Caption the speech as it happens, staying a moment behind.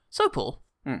So, Paul,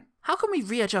 how can we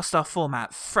readjust our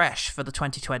format fresh for the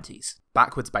 2020s?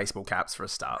 Backwards baseball caps for a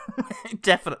start.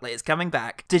 Definitely, it's coming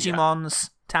back.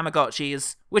 Digimons,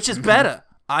 Tamagotchis, which is better?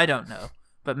 I don't know,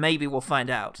 but maybe we'll find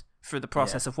out through the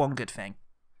process of one good thing.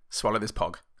 Swallow this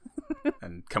pog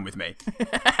and come with me.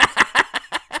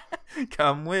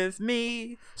 Come with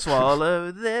me,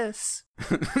 swallow this.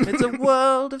 It's a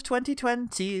world of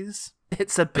 2020s.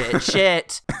 It's a bit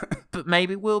shit, but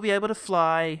maybe we'll be able to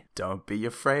fly. Don't be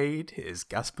afraid, here's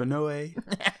Gaspar Noé.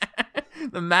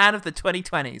 The man of the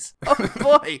 2020s. Oh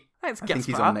boy, thanks, I think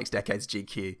he's on next decade's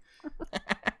GQ.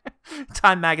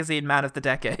 Time Magazine Man of the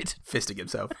Decade. Fisting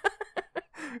himself.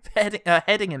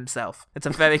 Heading himself. It's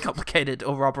a very complicated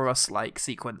Ouroboros-like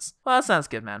sequence. Well, that sounds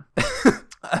good, man.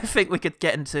 I think we could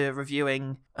get into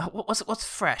reviewing... what's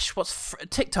fresh?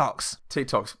 TikToks.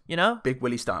 TikToks. You know? Big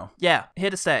Willie style. Yeah, here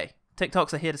to stay.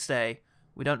 TikToks are here to stay.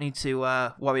 We don't need to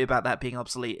worry about that being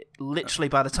obsolete literally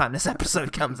by the time this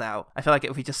episode comes out. I feel like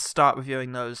if we just start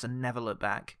reviewing those and never look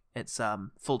back, it's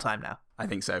full-time now. I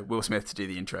think so. Will Smith to do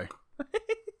the intro.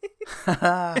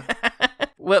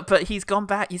 Well, but he's gone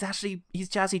back. He's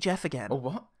Jazzy Jeff again. Oh,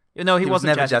 what? No, he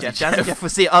wasn't never Jazzy Jeff. Jazzy Jeff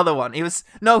was the other one. He has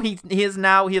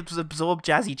absorbed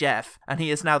Jazzy Jeff, and he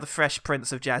is now the Fresh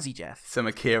Prince of Jazzy Jeff. Some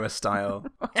Akira style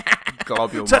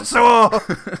globule Tetsuo!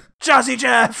 Jazzy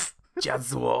Jeff!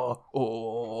 Jazzuo.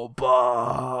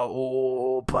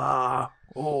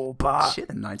 Oba. Shit,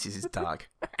 the 90s is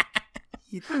dark.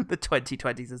 The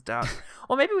 2020s is dark.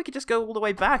 Or maybe we could just go all the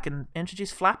way back and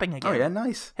introduce flapping again. Oh yeah,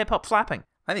 nice. Hip-hop flapping.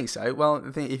 I think so. Well,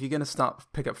 I think if you're going to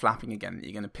pick up flapping again,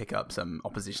 you're going to pick up some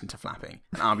opposition to flapping.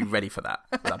 And I'll be ready for that.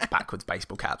 With our backwards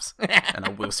baseball caps and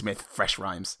our Will Smith fresh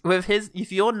rhymes. With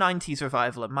your 90s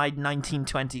revival and my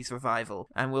 1920s revival,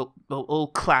 and we'll all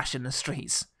clash in the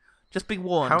streets. Just be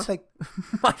warned. How are they...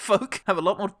 My folk have a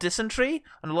lot more dysentery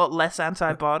and a lot less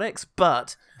antibiotics,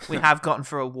 but we have gotten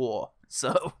through a war.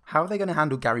 So how are they going to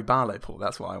handle Gary Barlow, Paul?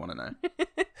 That's what I want to know.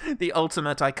 The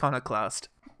ultimate iconoclast.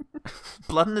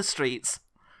 Blood in the streets.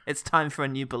 It's time for a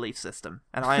new belief system.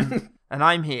 And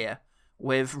I'm here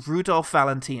with Rudolph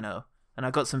Valentino, and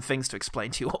I've got some things to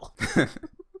explain to you all.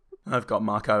 I've got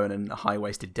Mark Owen and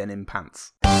high-waisted denim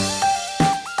pants.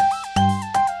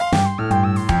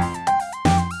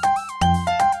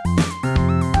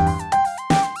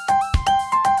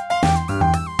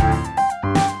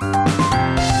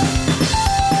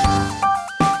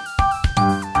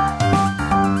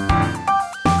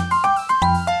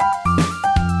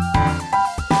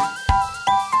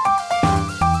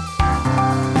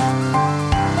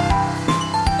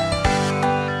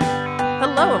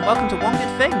 Welcome to One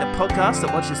Good Thing, the podcast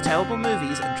that watches terrible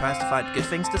movies and tries to find good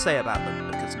things to say about them,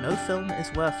 because no film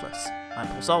is worthless. I'm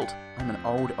Paul Salt. I'm an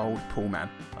old Paul man.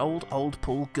 Old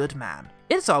Paul Goodman.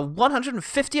 It's our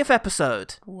 150th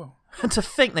episode. Whoa. And to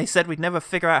think they said we'd never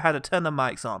figure out how to turn the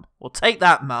mics on. Well, take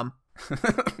that, Mum.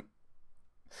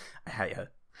 I hate her.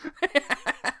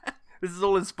 This is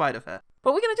all in spite of her.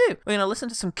 What are we going to do? We're going to listen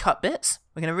to some cut bits.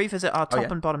 We're going to revisit our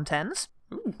top and bottom 10s.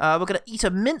 We're going to eat a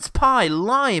mince pie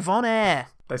live on air.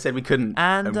 They said we couldn't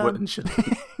and wouldn't, shouldn't.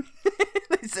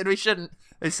 They said we shouldn't.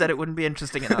 They said it wouldn't be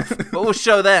interesting enough. But we'll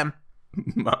show them.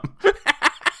 Mum.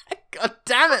 God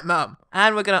damn it, Mum.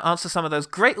 And we're going to answer some of those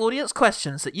great audience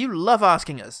questions that you love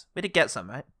asking us. We did get some,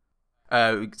 right?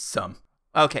 Some.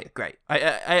 Okay, great.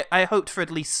 I hoped for at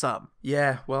least some.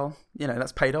 Yeah, well,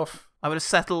 that's paid off. I would have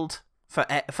settled for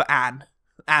Anne.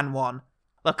 Anne won.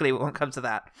 Luckily, it won't come to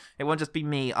that. It won't just be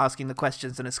me asking the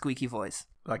questions in a squeaky voice.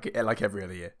 Like every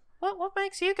other year. What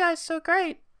makes you guys so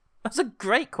great? That's a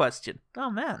great question.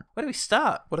 Oh, man. Where do we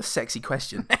start? What a sexy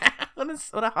question.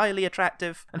 What a highly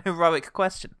attractive and heroic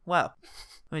question. Well,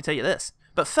 let me tell you this.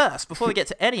 But first, before we get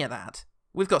to any of that,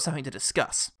 we've got something to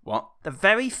discuss. What? The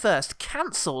very first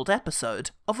cancelled episode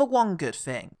of A One Good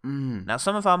Thing. Now,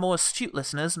 some of our more astute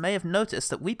listeners may have noticed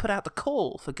that we put out the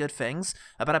call for good things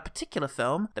about a particular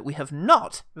film that we have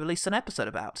not released an episode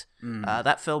about.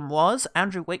 That film was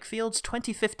Andrew Wakefield's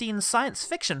 2015 science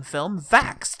fiction film,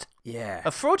 Vaxxed. Yeah. A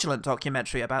fraudulent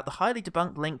documentary about the highly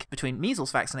debunked link between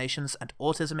measles vaccinations and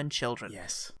autism in children.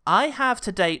 Yes. I have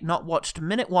to date not watched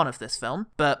minute one of this film,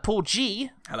 but Paulie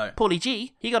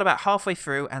G, he got about halfway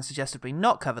through and suggested we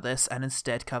not cover this and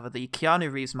instead cover the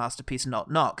Keanu Reeves masterpiece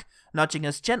Knock Knock, nudging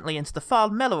us gently into the far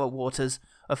mellower waters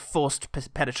of forced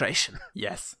penetration.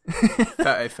 Yes.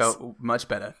 It felt much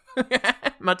better.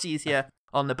 Much easier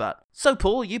on the butt. So,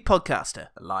 Paul, you podcaster.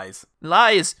 Lies.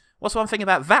 What's one thing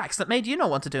about Vax that made you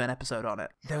not want to do an episode on it?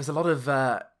 There was a lot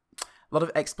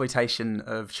of exploitation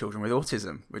of children with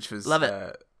autism, which was love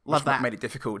it. Love that. Made it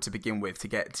difficult to begin with to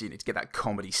get that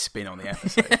comedy spin on the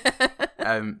episode.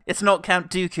 It's not Count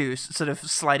Dooku sort of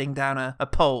sliding down a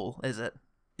pole, is it?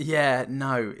 Yeah,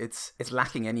 no, it's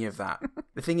lacking any of that.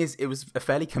 The thing is, it was a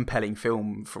fairly compelling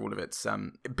film for all of its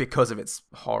because of its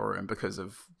horror and because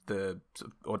of the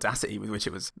sort of audacity with which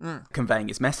it was conveying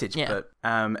its message. Yeah. But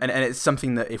and it's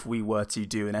something that if we were to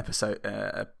do an episode,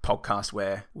 a podcast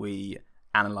where we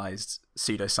analysed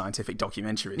pseudoscientific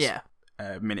documentaries,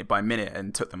 minute by minute,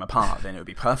 and took them apart, then it would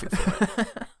be perfect for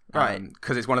it. Right.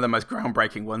 Because it's one of the most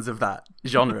groundbreaking ones of that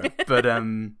genre. But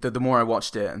the more I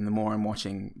watched it, and the more I'm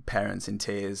watching parents in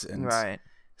tears and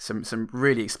some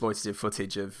really exploitative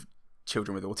footage of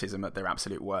children with autism at their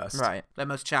absolute worst. Right. Their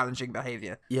most challenging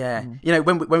behaviour. Yeah. You know,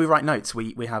 when we write notes,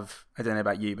 we have, I don't know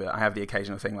about you, but I have the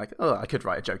occasional thing like, oh, I could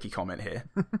write a jokey comment here.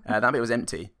 That bit was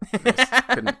empty.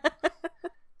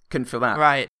 Couldn't fill that.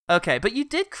 Right. Okay, but you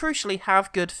did crucially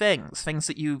have good things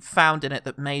that you found in it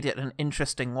that made it an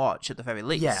interesting watch at the very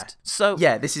least. Yeah. So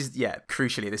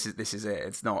crucially this is it.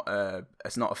 It's not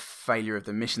a failure of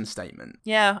the mission statement.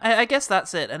 Yeah, I guess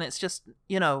that's it. And it's just,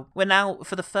 we're now,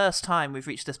 for the first time, we've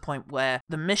reached this point where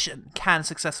the mission can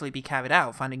successfully be carried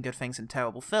out, finding good things in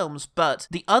terrible films, but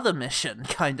the other mission,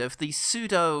 the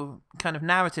pseudo kind of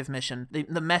narrative mission,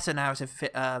 the meta-narrative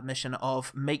mission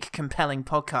of make compelling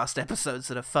podcast episodes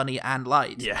that are funny and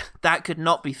light. Yeah. That could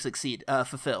not be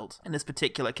fulfilled in this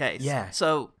particular case. Yeah.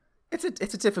 So it's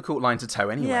a difficult line to toe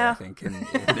anyway. Yeah. I think in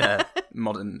the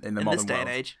modern this day world, and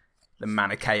age, the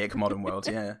Manichaeic modern world.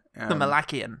 Yeah. The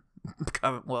Malachian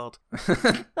current world.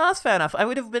 No, that's fair enough. I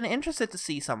would have been interested to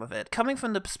see some of it coming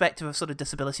from the perspective of sort of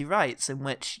disability rights, in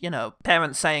which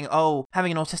parents saying, "Oh,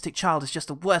 having an autistic child is just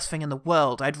the worst thing in the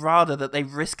world. I'd rather that they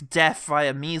risk death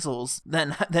via measles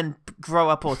than grow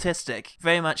up autistic."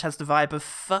 Very much has the vibe of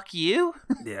 "fuck you."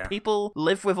 Yeah. People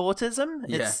live with autism.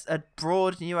 Yeah. It's a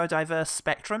broad neurodiverse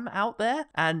spectrum out there,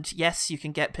 and yes, you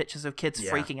can get pictures of kids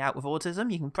freaking out with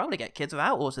autism. You can probably get kids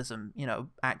without autism,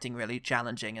 acting really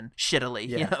challenging and shittily.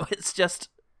 Yeah. It's just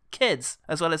kids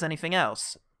as well as anything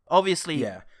else. Obviously,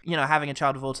 having a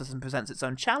child with autism presents its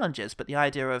own challenges, but the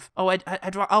idea of,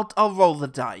 I'll roll the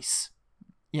dice,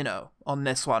 on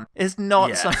this one is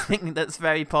not something that's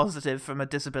very positive from a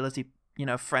disability,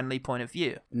 friendly point of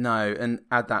view. No, and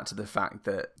add that to the fact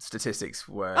that statistics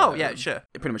were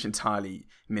pretty much entirely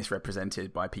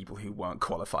misrepresented by people who weren't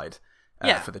qualified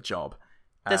for the job.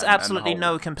 There's absolutely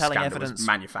no compelling evidence. Was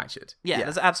manufactured. Yeah,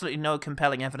 there's absolutely no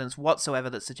compelling evidence whatsoever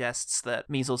that suggests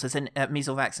that measles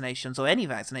vaccinations or any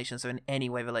vaccinations are in any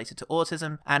way related to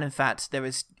autism. And in fact, there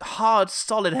is hard,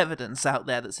 solid evidence out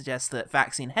there that suggests that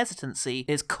vaccine hesitancy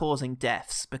is causing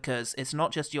deaths, because it's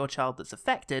not just your child that's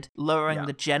affected. Lowering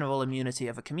the general immunity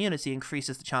of a community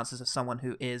increases the chances of someone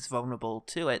who is vulnerable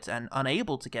to it and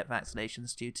unable to get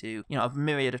vaccinations due to, a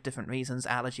myriad of different reasons,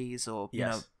 allergies or,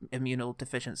 immunal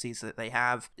deficiencies that they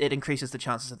have. It increases the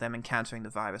chances of them encountering the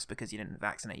virus because you didn't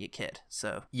vaccinate your kid.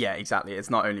 So yeah, exactly. It's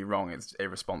not only wrong; it's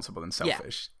irresponsible and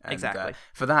selfish. Yeah, exactly.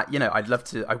 For that,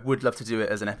 I would love to do it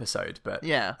as an episode, but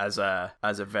as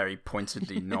a very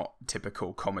pointedly not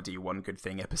typical comedy one good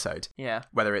thing episode. Yeah.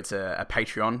 Whether it's a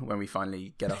Patreon when we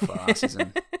finally get off our asses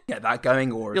and get that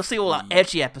going, or you'll see all our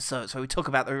edgy episodes where we talk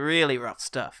about the really rough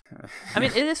stuff. I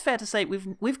mean, it is fair to say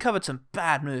we've covered some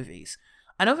bad movies.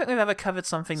 I don't think we've ever covered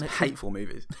something that's hateful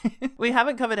movies. We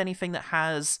haven't covered anything that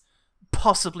has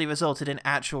possibly resulted in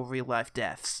actual real life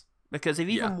deaths. Because if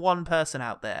even one person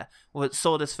out there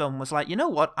saw this film and was like, you know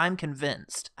what, I'm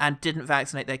convinced, and didn't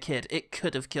vaccinate their kid, it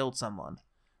could have killed someone.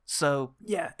 So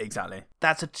yeah, exactly.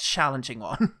 That's a challenging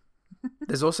one.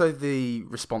 There's also the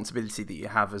responsibility that you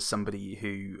have as somebody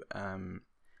who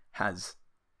has,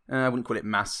 I wouldn't call it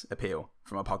mass appeal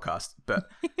from our podcast, but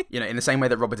in the same way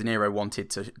that Robert De Niro wanted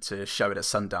to show it at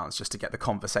Sundance just to get the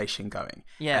conversation going,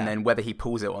 and then whether he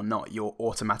pulls it or not, you're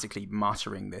automatically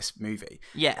martyring this movie.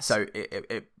 Yes. So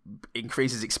it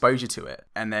increases exposure to it,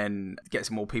 and then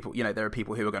gets more people. There are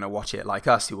people who are going to watch it like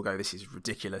us, who will go, "This is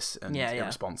ridiculous and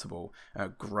irresponsible,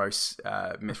 gross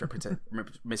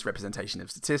misrepresentation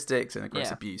of statistics, and a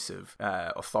gross abuse of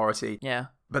authority." Yeah.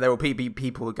 But there will be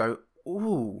people who go,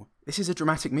 "Ooh, this is a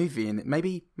dramatic movie, and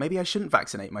maybe I shouldn't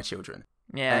vaccinate my children."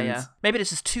 Yeah. Maybe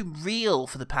this is too real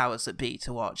for the powers that be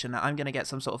to watch, and I'm going to get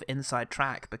some sort of inside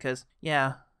track because,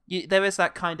 there is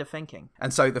that kind of thinking.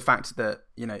 And so the fact that,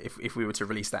 if we were to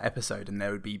release that episode and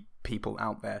there would be people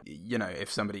out there, if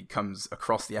somebody comes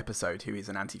across the episode who is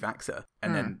an anti-vaxxer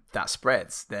and then that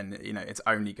spreads, then, it's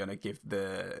only going to give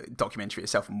the documentary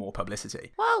itself more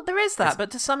publicity. Well, there is that,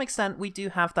 but to some extent we do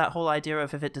have that whole idea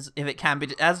of if it can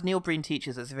be, as Neil Breen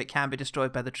teaches us, if it can be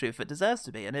destroyed by the truth, it deserves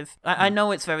to be. And I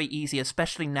know it's very easy,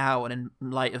 especially now and in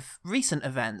light of recent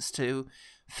events, to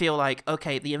feel like,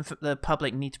 okay, the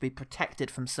public need to be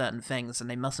protected from certain things and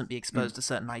they mustn't be exposed to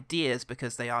certain ideas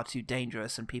because they are too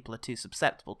dangerous and people are too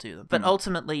susceptible to them. But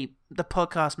ultimately, the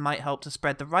podcast might help to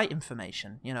spread the right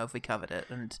information, if we covered it.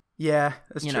 And yeah,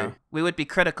 that's true. We would be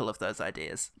critical of those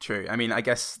ideas. True. I mean, I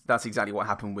guess that's exactly what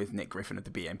happened with Nick Griffin at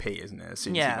the BNP, isn't it? As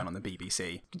soon as he went on the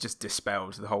BBC, it just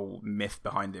dispelled the whole myth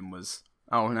behind him was,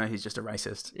 oh no, he's just a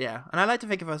racist. Yeah, and I like to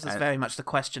think of us as very much the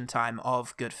question time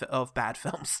of bad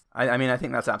films. I mean, I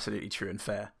think that's absolutely true and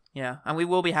fair. Yeah, and we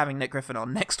will be having Nick Griffin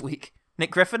on next week.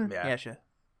 Nick Griffin? Yeah sure.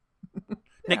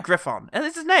 Nick Griffon. And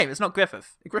it's his name, it's not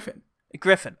Griffith. Griffin.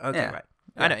 Griffin, okay, right.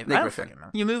 Yeah, I don't even know.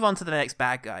 You move on to the next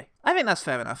bad guy. I think that's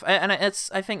fair enough. And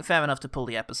I think fair enough to pull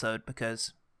the episode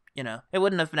because, it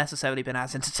wouldn't have necessarily been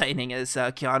as entertaining as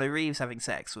Keanu Reeves having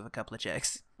sex with a couple of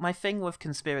chicks. My thing with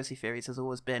conspiracy theories has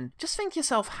always been, just think to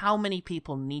yourself how many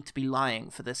people need to be lying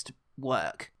for this to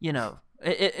work.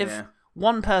 If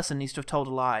one person needs to have told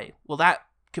a lie, well, that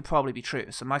could probably be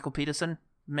true. So Michael Peterson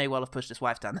may well have pushed his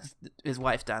wife down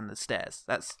the stairs.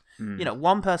 That's,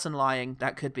 one person lying,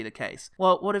 that could be the case.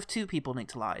 Well, what if two people need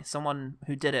to lie? Someone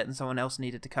who did it and someone else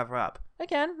needed to cover up.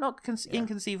 Again, not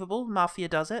inconceivable. Mafia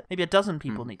does it. Maybe a dozen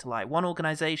people need to lie. One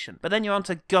organization. But then you're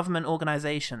onto government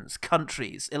organizations,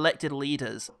 countries, elected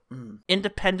leaders,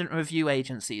 independent review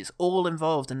agencies, all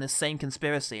involved in this same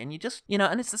conspiracy. And you just,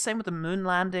 and it's the same with the moon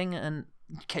landing and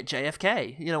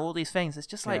JFK, all these things. It's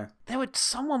just like,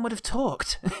 someone would have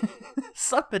talked.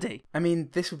 Somebody. I mean,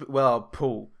 this would be,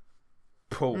 Paul,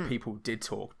 people did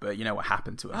talk, but you know what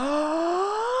happened to him?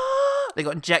 They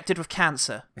got injected with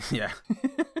cancer. Yeah.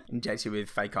 Injected with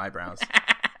fake eyebrows.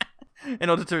 In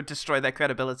order to destroy their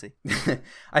credibility.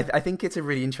 I think it's a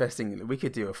really interesting... We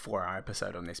could do a 4-hour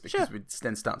episode on this because we'd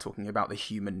then start talking about the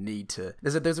human need to...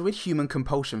 There's a weird human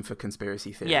compulsion for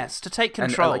conspiracy theories. Yes, to take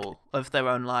control of their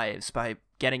own lives by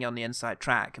getting on the inside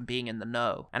track and being in the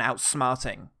know and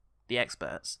outsmarting the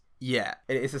experts. Yeah,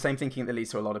 it's the same thinking that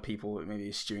leads to a lot of people maybe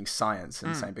eschewing science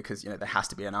and saying because, there has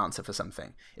to be an answer for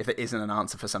something. If there isn't an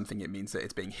answer for something, it means that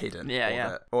it's being hidden.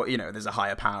 Or there's a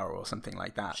higher power or something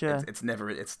like that. Sure.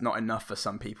 It's not enough for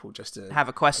some people just to have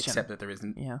a question. Accept that there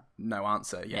isn't no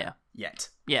answer yet.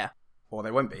 Yeah. Or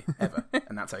there won't be, ever.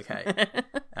 And that's okay.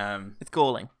 It's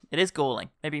galling. It is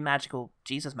galling. Maybe magical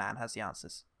Jesus man has the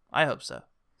answers. I hope so.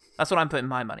 That's what I'm putting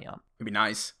my money on. It'd be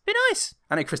nice. Be nice.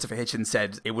 I know Christopher Hitchens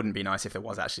said it wouldn't be nice if there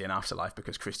was actually an afterlife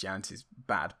because Christianity's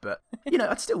bad, but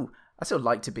I'd still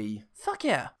like to be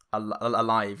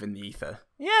alive in the ether.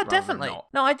 Yeah, definitely.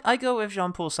 No, I go with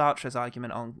Jean-Paul Sartre's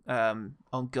argument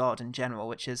on God in general,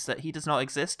 which is that he does not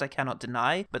exist, I cannot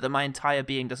deny, but that my entire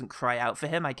being doesn't cry out for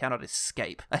him, I cannot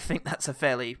escape. I think that's a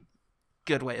fairly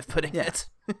good way of putting it.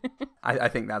 I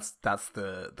think that's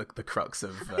the crux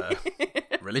of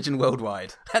religion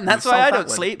worldwide. And that's why I don't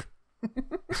sleep.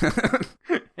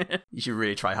 You should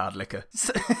really try hard liquor.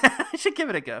 I should give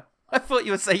it a go. I thought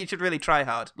you would say you should really try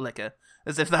hard liquor,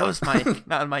 as if that was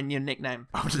my new nickname.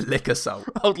 Old Liquor Salt.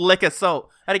 Old Liquor Salt.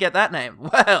 How'd you get that name?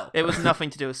 Well, it was nothing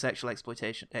to do with sexual exploits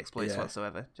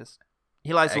whatsoever. Just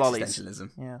he likes lollies.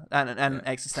 Existentialism. Yeah, and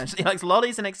existential. He likes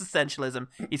lollies and existentialism.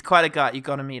 He's quite a guy. You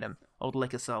gotta meet him. Old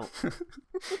Liquor Salt.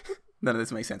 None of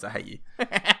this makes sense. I hate you.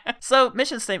 So,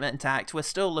 mission statement intact. We're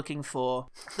still looking for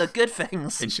the good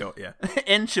things. In short, yeah.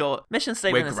 In short, mission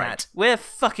statement We're intact. great. We're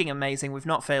fucking amazing. We've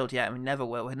not failed yet, and we never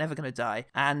will. We're never going to die.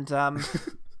 And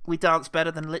we dance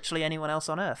better than literally anyone else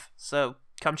on Earth. So,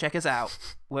 come check us out.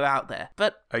 We're out there.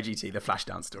 But OGT, the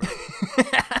Flashdance story.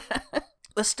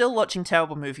 We're still watching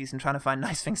terrible movies and trying to find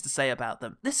nice things to say about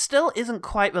them. This still isn't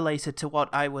quite related to what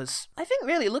I think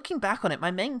really, looking back on it,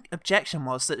 my main objection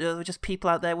was that there were just people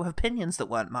out there with opinions that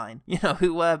weren't mine,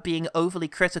 who were being overly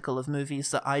critical of movies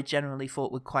that I generally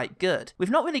thought were quite good. We've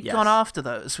not really gone after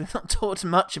those. We've not talked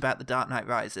much about The Dark Knight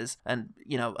Rises and,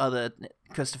 other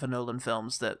Christopher Nolan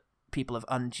films that people have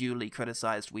unduly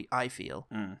criticized, I feel.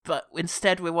 But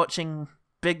instead we're watching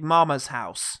Big Mama's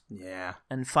House. Yeah.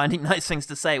 And finding nice things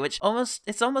to say, which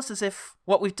it's almost as if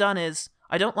what we've done is,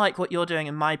 I don't like what you're doing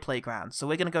in my playground, so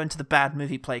we're going to go into the bad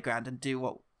movie playground and do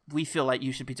what we feel like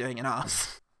you should be doing in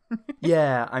ours.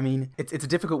 Yeah, I mean, it's a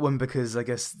difficult one because I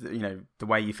guess, the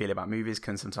way you feel about movies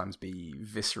can sometimes be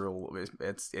visceral.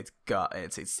 It's gut,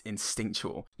 it's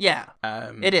instinctual. Yeah,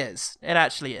 it is. It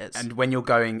actually is. And when you're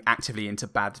going actively into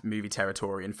bad movie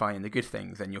territory and finding the good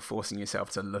things, then you're forcing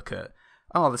yourself to look at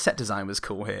oh, the set design was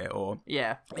cool here, or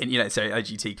Yeah. and, so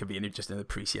OGT could be just an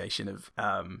appreciation of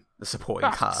the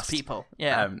supporting cast, people.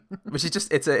 Yeah. Which is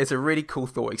just it's a really cool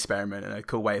thought experiment and a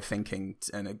cool way of thinking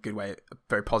and a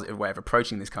very positive way of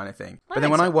approaching this kind of thing. But then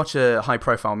when I watch a high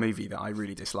profile movie that I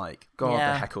really dislike, God,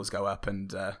 the heckles go up,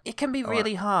 and it can be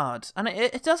really hard, and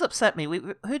it does upset me.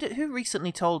 Who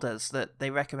recently told us that they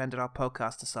recommended our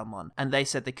podcast to someone and they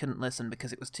said they couldn't listen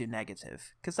because it was too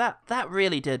negative? Because that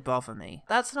really did bother me.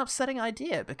 That's an upsetting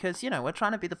idea because we're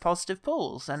trying to be the positive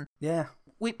pools, and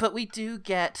but we do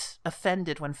get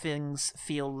offended when things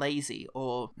feel lazy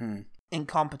or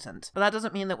incompetent. But that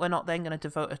doesn't mean that we're not then going to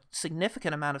devote a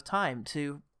significant amount of time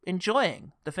to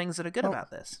enjoying the things that are good about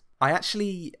this. I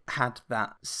actually had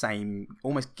that same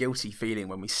almost guilty feeling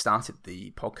when we started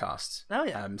the podcast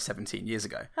 17 years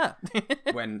ago. Huh.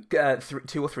 When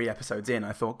 2 or 3 episodes in,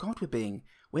 I thought, God,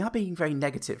 we are being very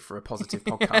negative for a positive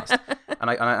podcast. and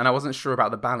I wasn't sure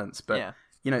about the balance, but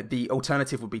the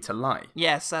alternative would be to lie.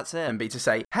 Yes, that's it. And be to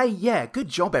say, hey, yeah, good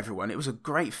job, everyone. It was a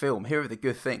great film. Here are the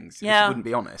good things. Yeah. If you wouldn't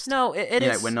be honest. No, it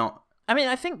is. We're not. I mean,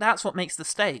 I think that's what makes the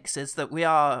stakes, is that we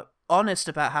are honest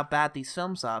about how bad these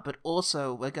films are, but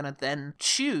also we're going to then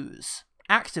choose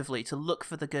actively to look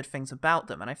for the good things about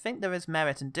them. And I think there is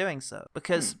merit in doing so,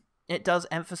 because it does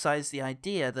emphasize the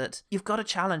idea that you've got to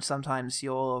challenge sometimes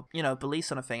your,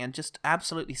 beliefs on a thing, and just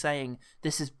absolutely saying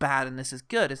this is bad and this is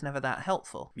good is never that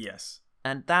helpful. Yes.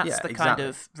 And that's the kind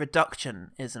of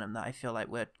reductionism that I feel like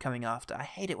we're coming after. I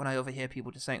hate it when I overhear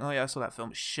people just saying, "Oh yeah, I saw that film.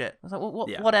 It's shit." I was like,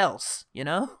 what else?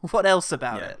 What else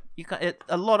about it? You can't.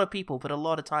 A lot of people put a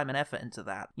lot of time and effort into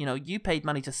that. You paid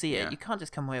money to see it. You can't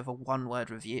just come away with a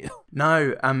one-word review.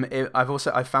 No.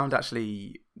 I found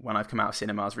actually when I've come out of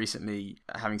cinemas recently,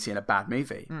 having seen a bad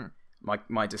movie.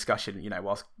 My discussion,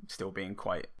 whilst still being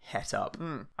quite het up,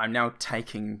 I'm now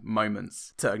taking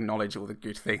moments to acknowledge all the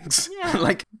good things. Yeah.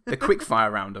 Like the quick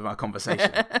fire round of our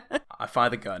conversation. I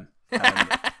fire the gun.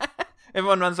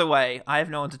 Everyone runs away. I have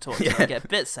no one to talk to. I get a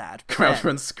bit sad. Crowd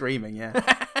runs screaming, yeah.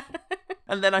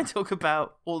 And then I talk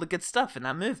about all the good stuff in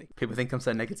that movie. People think I'm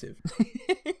so negative.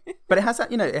 But it has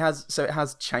that, it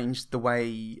has changed the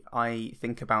way I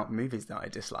think about movies that I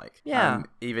dislike. Yeah.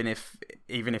 Even if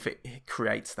it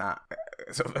creates that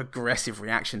sort of aggressive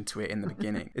reaction to it in the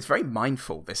beginning, it's very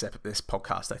mindful. This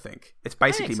podcast, I think, it's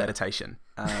basically meditation.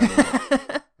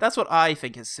 That's what I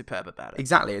think is superb about it.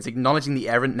 Exactly, it's acknowledging the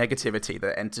errant negativity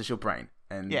that enters your brain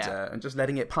and just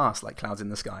letting it pass like clouds in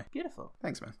the sky. Beautiful.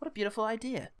 Thanks, man. What a beautiful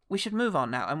idea. We should move on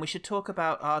now, and we should talk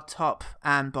about our top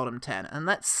and bottom 10. And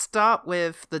let's start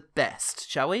with the best,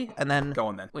 shall we? And then go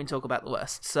on then. We can talk about the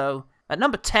worst. So at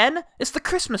number 10 is The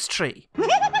Christmas Tree.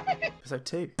 Episode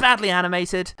 2. Badly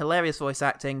animated, hilarious voice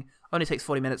acting. Only takes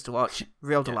 40 minutes to watch.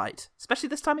 Real delight, especially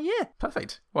this time of year.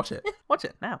 Perfect. Watch it. Watch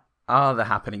it now. The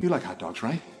happening. You like hot dogs,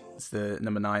 right? It's the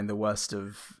number 9, the worst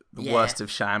of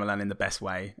Shyamalan in the best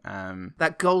way.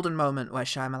 That golden moment where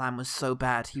Shyamalan was so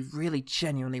bad, he really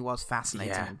genuinely was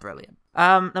fascinating and brilliant.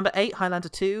 Number 8, Highlander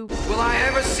 2. Will I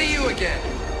ever see you again?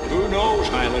 Who knows,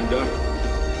 Highlander?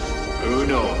 Who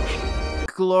knows?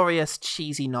 Glorious,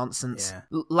 cheesy nonsense.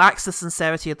 Lacks the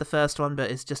sincerity of the first one,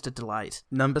 but is just a delight.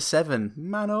 Number 7,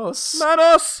 Manos.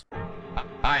 Manos!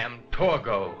 I am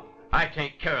Torgo. I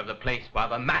take care of the place while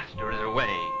the master is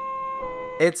away.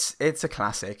 It's a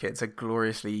classic. It's a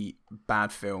gloriously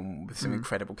bad film with some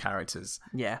incredible characters.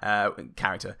 Yeah.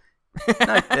 Characters.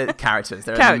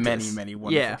 There are many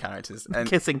wonderful characters. And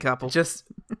kissing couple. Just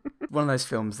one of those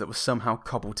films that was somehow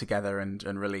cobbled together and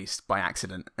released by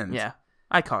accident. And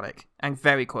iconic and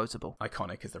very quotable.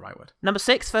 Iconic is the right word. Number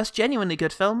 6, first genuinely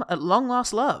good film, At Long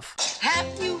Last Love.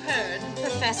 Have you heard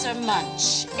Professor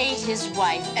Munch ate his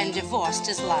wife and divorced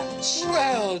his lunch?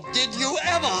 Well, did you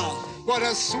ever? What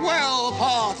a swell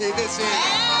party this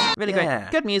is. Really great.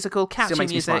 Good musical, catchy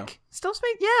music.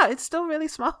 It's still really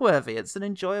smile-worthy. It's an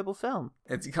enjoyable film.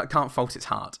 You can't fault its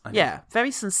heart.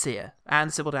 Very sincere.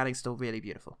 And Sybil Danning's still really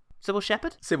beautiful. Sybil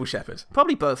Shepherd? Sybil Shepherd.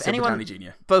 Probably both. Sybil Downing Jr.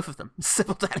 Both of them.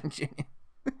 Sybil Downing Jr.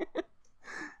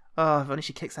 Oh, if only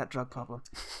she kicks that drug problem.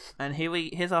 And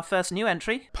here's our first new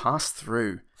entry. Pass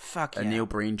Through. Fuck yeah. A Neil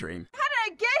Breen dream. How did I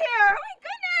get here? Oh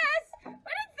my goodness!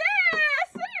 What is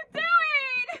this? What are you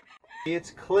doing?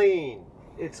 It's clean.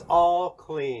 It's all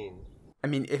clean. I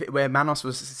mean, where Manos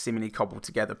was seemingly cobbled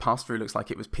together, Pass Through looks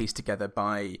like it was pieced together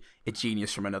by a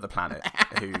genius from another planet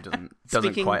who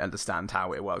doesn't quite understand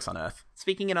how it works on Earth.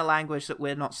 Speaking in a language that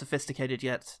we're not sophisticated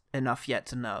enough yet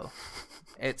to know.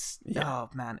 It's oh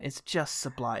man, it's just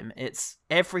sublime. It's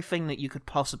everything that you could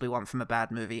possibly want from a bad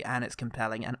movie, and it's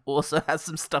compelling, and also has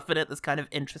some stuff in it that's kind of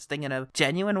interesting in a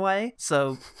genuine way.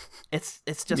 So it's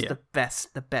just the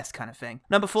best kind of thing.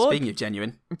 Number 4. Speaking of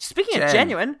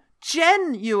genuine,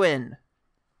 genuine.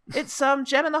 It's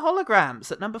Gem and the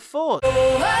Holograms at number 4.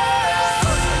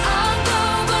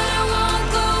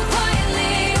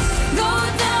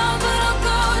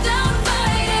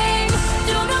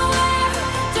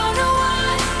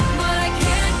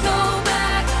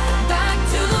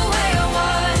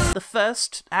 The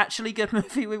first actually good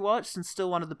movie we watched, and still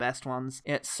one of the best ones.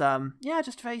 It's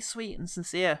just very sweet and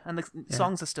sincere, and the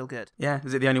songs are still good. Yeah,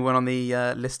 is it the only one on the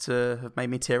list to have made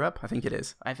me tear up? I think it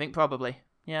is. I think probably.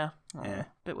 Yeah. Yeah.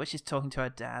 Bit where she's talking to her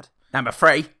dad. Number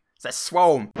 3, it's a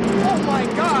Swarm. Oh my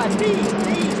God! Bees,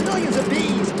 millions of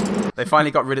bees. They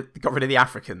finally got rid of the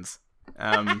Africans.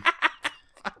 Fucking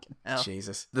hell.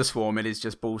 Jesus, the Swarm. It is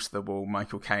just balls to the wall.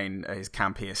 Michael Caine at his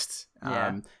campiest,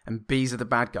 Yeah. and bees are the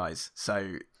bad guys.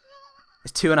 So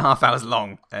it's 2.5 hours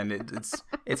long, and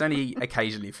it's only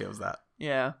occasionally feels that.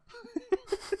 Yeah.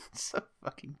 So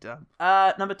fucking dumb.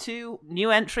 Number 2, new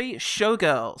entry,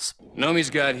 Showgirls. Nomi's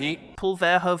got heat. Paul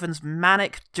Verhoeven's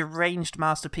manic, deranged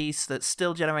masterpiece that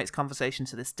still generates conversation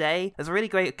to this day. There's a really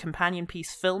great companion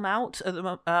piece film out at the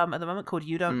moment called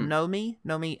You Don't Know Me,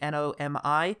 Nomi,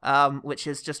 Nomi, which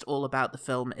is just all about the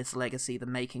film, its legacy, the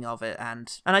making of it,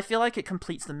 and I feel like it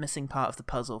completes the missing part of the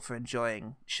puzzle for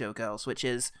enjoying Showgirls, which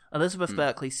is Elizabeth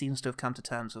Berkley seems to have come to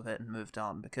terms with it and moved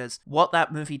on, because what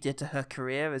that movie did to her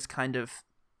career is kind of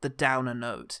the downer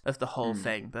note of the whole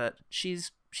thing, but she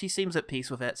seems at peace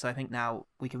with it, so I think now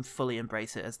we can fully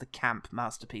embrace it as the camp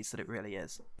masterpiece that it really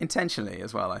is. Intentionally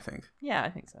as well, I think. Yeah, I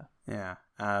think so. Yeah.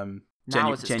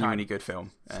 Now is its Genuinely time. good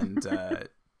film, and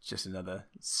just another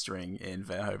string in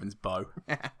Verhoeven's bow.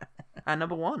 And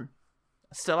number 1,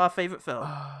 still our favourite film.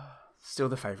 Still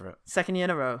the favourite. Second year in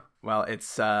a row. Well,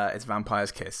 it's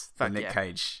Vampire's Kiss, the Fuck Nick yeah.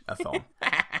 Cage-a-thon.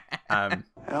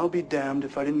 I'll be damned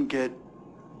if I didn't get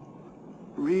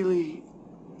really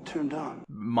turned on.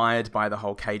 Mired by the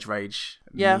whole Cage Rage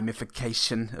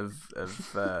memification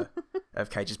of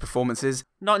Cage's performances.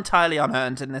 Not entirely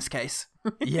unearned in this case.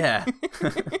 Yeah.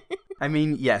 I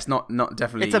mean, yes, not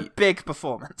definitely. It's a big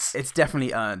performance. It's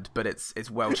definitely earned, but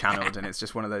it's well channeled, and it's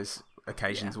just one of those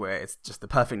occasions where it's just the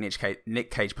perfect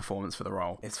Nick Cage performance for the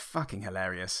role. It's fucking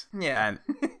hilarious. Yeah. And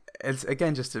it's,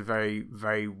 again, just a very,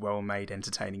 very well-made,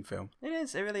 entertaining film. It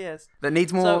is, it really is. That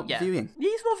needs more viewing.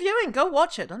 Needs more viewing. Go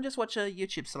watch it. Don't just watch a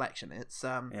YouTube selection. It's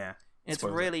It's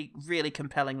Spoils really, really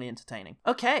compellingly entertaining.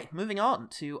 Okay, moving on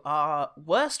to our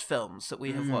worst films that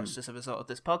we have watched as a result of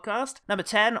this podcast. Number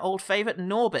 10, old favourite,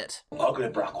 Norbit. Ugly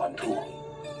black one too.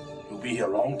 You'll be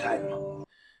here a long time.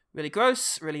 Really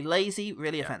gross, really lazy,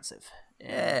 really offensive.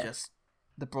 Yeah. In just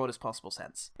the broadest possible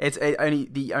sense.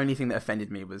 The only thing that offended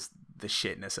me was the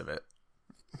shitness of it.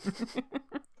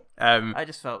 I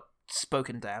just felt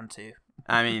spoken down to.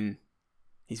 I mean,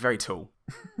 he's very tall.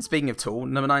 Speaking of tall,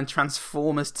 number 9,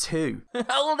 Transformers 2.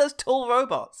 Oh, those tall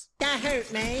robots. That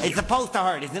hurt, man. It's supposed to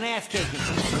hurt. It's an ass kicking.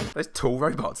 Those tall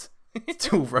robots.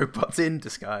 Tall robots in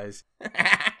disguise.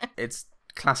 It's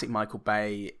classic Michael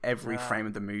Bay. Every frame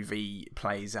of the movie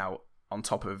plays out on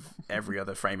top of every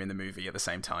other frame in the movie at the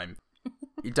same time.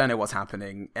 You don't know what's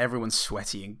happening. Everyone's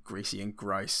sweaty and greasy and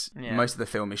gross. Yeah. Most of the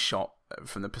film is shot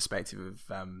from the perspective of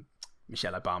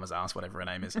Michelle Obama's ass, whatever her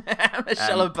name is.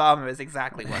 Michelle Obama is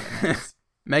exactly what it is.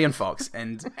 Megan Fox,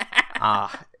 and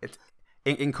it's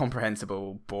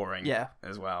incomprehensible, boring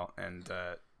as well, and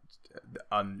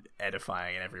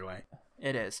unedifying in every way.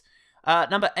 It is.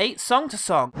 Number 8, Song to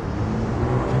Song.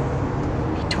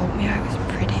 He told me I was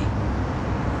pretty.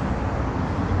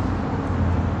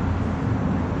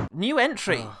 New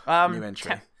entry. New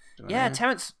entry.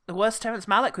 The worst Terrence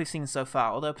Malick we've seen so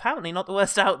far, although apparently not the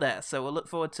worst out there, so we'll look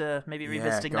forward to maybe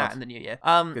revisiting that in the new year.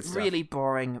 Really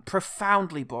boring,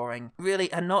 profoundly boring,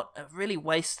 really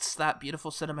wastes that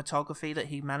beautiful cinematography that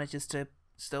he manages to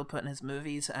still put in his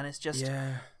movies, and it's just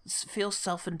feels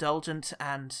self-indulgent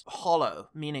and hollow,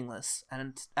 meaningless,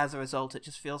 and as a result it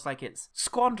just feels like it's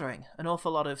squandering an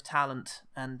awful lot of talent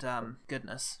and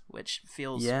goodness, which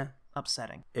feels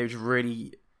upsetting. It was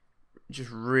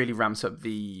really ramps up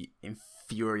the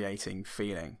infuriating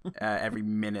feeling every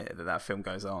minute that film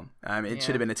goes on. It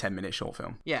should have been a 10-minute short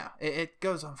film. Yeah, it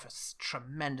goes on for a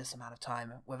tremendous amount of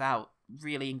time without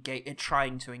really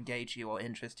trying to engage you or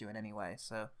interest you in any way.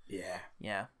 So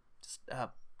just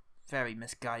a very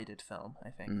misguided film,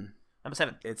 I think. Number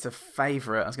 7. It's a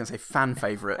favourite. I was going to say fan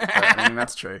favourite, but I mean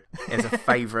that's true. It's a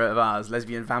favourite of ours.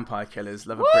 Lesbian vampire killers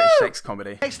love a British sex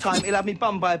comedy. Next time, he'll have me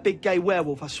bummed by a big gay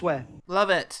werewolf, I swear.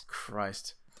 Love it.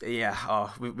 Christ. Yeah,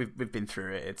 we've been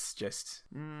through it. It's just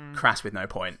crass with no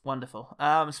point. Wonderful.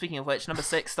 Speaking of which, number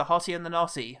 6, The Hottie and the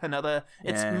Naughty.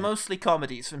 It's mostly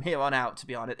comedies from here on out, to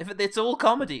be honest. If it's all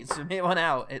comedies from here on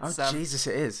out. It's, Jesus,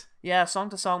 it is. Yeah, Song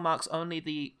to Song marks only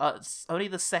the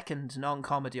second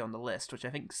non-comedy on the list, which I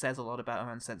think says a lot about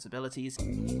our own sensibilities.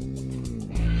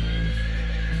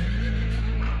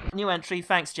 New entry,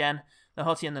 thanks, Jen. The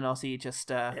Hottie and the Naughty, just...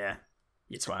 Yeah.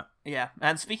 You twat. Yeah,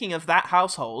 and speaking of that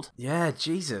household... Yeah,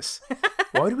 Jesus.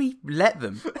 Why do we let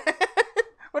them?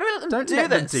 Why do we let them Don't do let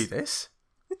this? them do this.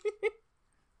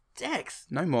 Dicks.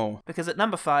 No more. Because at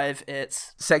number 5,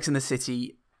 it's... Sex and the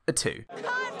City 2.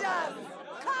 Condoms!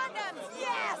 Condoms!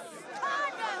 Yes!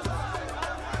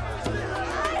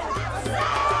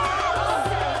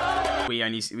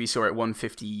 Condoms! We saw it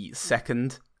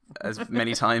 152nd as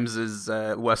many times as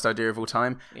worst idea of all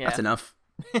time. Yeah. That's enough.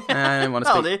 I don't want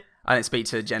to speak. I don't speak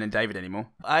to Jen and David anymore.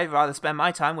 I'd rather spend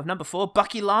my time with number 4,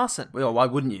 Bucky Larson. Well, why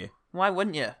wouldn't you? Why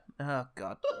wouldn't you? Oh,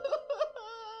 God.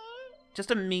 Just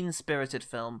a mean-spirited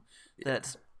film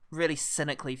that really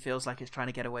cynically feels like it's trying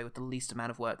to get away with the least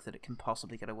amount of work that it can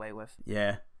possibly get away with.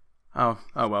 Yeah. Oh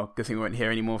well, good thing we won't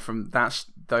hear any more from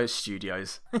those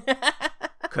studios.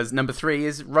 Because number 3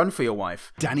 is Run for Your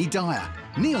Wife. Danny Dyer,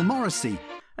 Neil Morrissey.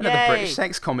 Another British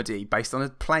sex comedy based on a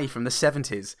play from the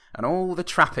 70s and all the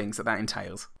trappings that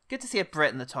entails. Good to see a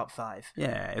Brit in the top 5.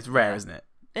 Yeah, it's rare, isn't it?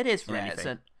 It is rare. It's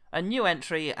a new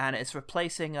entry, and it's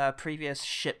replacing a previous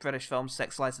shit British film,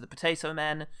 Sex Lies of the Potato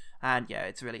Men. And yeah,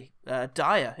 it's really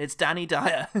Dyer. It's Danny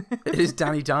Dyer. It is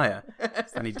Danny Dyer.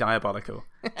 It's Danny Diabolical.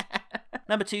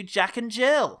 Number 2, Jack and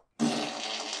Jill.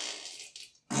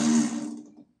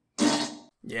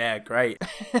 Yeah, great.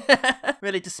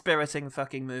 Really dispiriting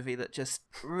fucking movie that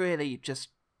really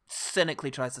cynically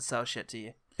tries to sell shit to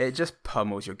you. It just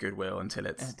pummels your goodwill until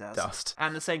it's dust.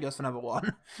 And the same goes for number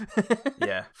 1.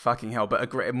 Yeah, fucking hell,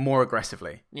 but more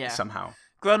aggressively somehow.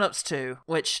 Grown Ups 2,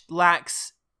 which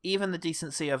lacks even the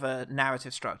decency of a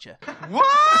narrative structure.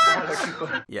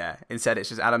 What? Yeah, instead it's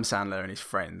just Adam Sandler and his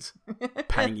friends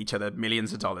paying each other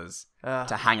millions of dollars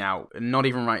to hang out and not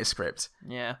even write a script.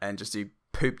 Yeah. And just do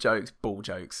poop jokes, ball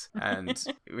jokes, and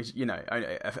which,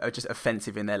 are just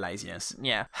offensive in their laziness.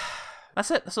 Yeah. That's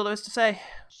it. That's all there is to say.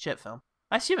 Shit film.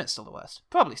 I assume it's still the worst.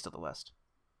 Probably still the worst.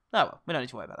 Oh well, we don't need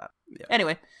to worry about that. Yeah.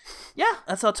 Anyway, yeah,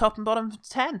 that's our top and bottom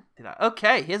 10.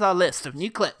 Okay, here's our list of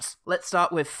new clips. Let's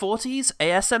start with 40s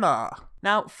ASMR.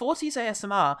 Now, 40s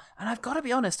ASMR, and I've got to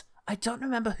be honest, I don't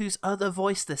remember whose other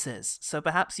voice this is, so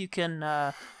perhaps you can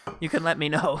let me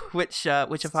know which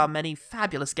of our many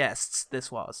fabulous guests this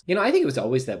was. I think it was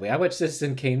always that way. I watched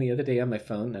Citizen Kane the other day on my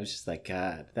phone, and I was just like,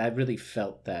 God, that really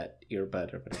felt that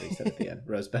earbud or whatever he said at the end.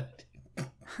 Rosebud.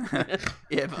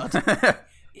 Earbud.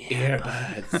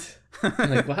 Earbuds. I'm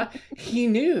like, what? He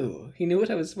knew what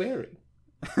I was wearing.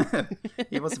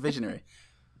 He was a visionary.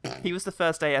 He was the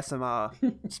first ASMR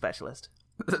specialist.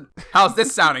 How's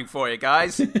this sounding for you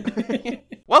guys?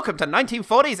 Welcome to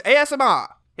 1940s ASMR.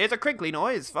 Here's a crinkly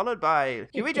noise followed by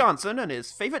Huey Johnson and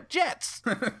his favorite jets.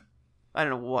 I don't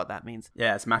know what that means.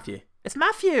 Yeah, it's Matthew. It's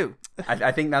Matthew.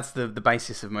 I think that's the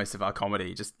basis of most of our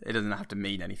comedy. It doesn't have to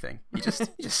mean anything. You just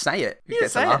say it. You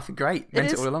get a laugh. Great.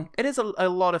 Meant it all along. It is a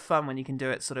lot of fun when you can do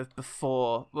it sort of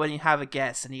before, when you have a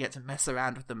guest and you get to mess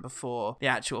around with them before the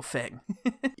actual thing.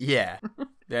 Yeah,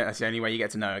 that's the only way you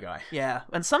get to know a guy. Yeah,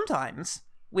 and sometimes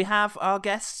we have our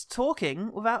guests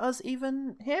talking without us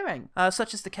even hearing,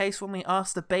 such as the case when we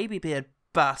asked the Baby Beard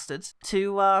bastards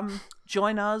to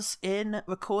join us in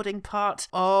recording part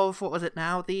of, what was it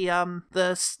now,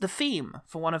 the theme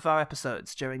for one of our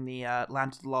episodes during the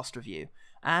Land of the Lost review.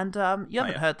 And you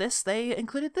haven't heard this. They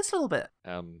included this little bit.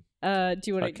 Do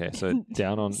you want to? Okay, so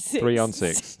down on 3 on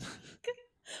 6.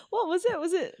 What was it?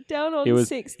 Was it down on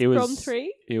 6 from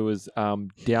 3? It was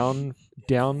down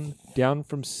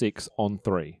from 6 on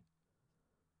 3.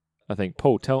 I think.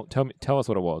 Paul, tell us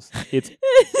what it was. It's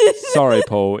sorry,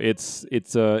 Paul. It's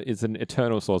an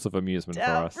eternal source of amusement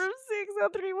down for us. From 6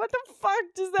 on 3. What the fuck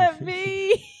does that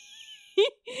mean?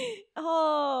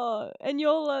 Oh, and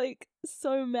you're like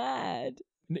so mad.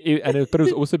 But it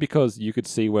was also because you could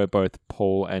see where both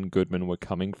Paul and Goodman were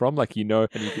coming from. Like, and you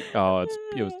could,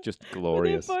 it was just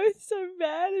glorious. They're both so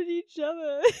mad at each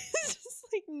other. It's just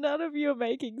like none of you are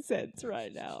making sense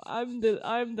right now. I'm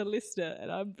the listener, and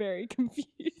I'm very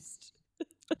confused.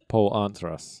 Paul, answer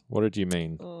us. What did you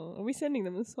mean? Oh, are we sending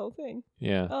them this whole thing?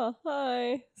 Yeah. Oh,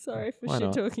 hi. Sorry for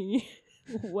shit talking you.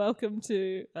 Welcome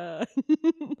to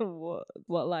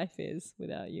what life is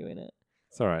without you in it.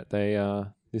 It's all right.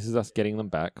 This is us getting them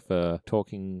back for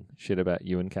talking shit about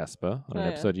you and Casper on an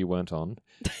episode you weren't on,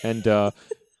 and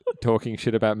talking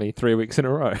shit about me 3 weeks in a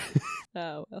row.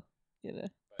 Oh well,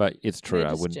 But it's true. They're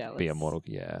I just wouldn't be a jealous. model.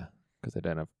 Yeah, because they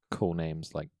don't have cool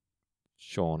names like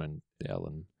Sean and Dell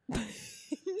and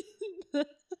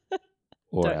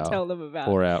Don't tell them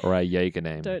about our Jaeger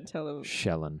name. Don't tell them.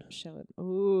 Shellen.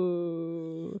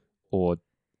 Ooh. Or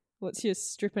What's your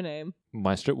stripper name?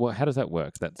 my strip. Well, how does that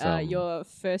work? That's Your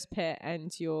first pet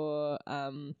and your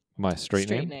my street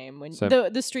name. When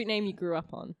So- the street name you grew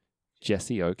up on.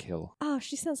 Jessie Oakhill. Oh,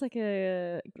 she sounds like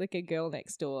a girl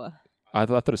next door. I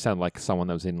thought it sounded like someone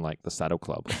that was in like the Saddle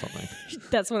Club or something.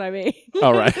 That's what I mean.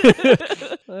 All right.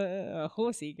 A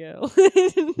horsey girl.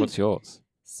 What's yours?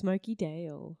 Smokey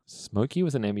Dale. Smokey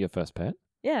was the name of your first pet?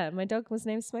 Yeah, my dog was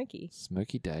named Smokey.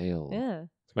 Smokey Dale. Yeah.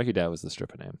 Smokey Dale was the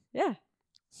stripper name. Yeah.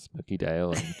 Smokey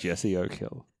Dale and Jessie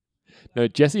Oakhill. No,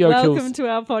 Jessie Oakhill. Welcome to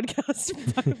our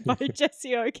podcast by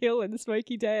Jessie Oakhill and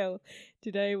Smokey Dale.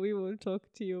 Today we will talk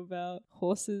to you about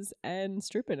horses and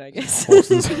stripping, I guess.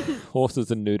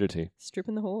 Horses and nudity.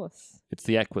 Stripping the horse. It's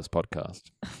the Equus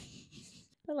podcast.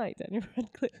 I like Daniel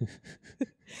Radcliffe.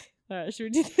 All right, should we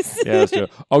do this? Yeah, let's do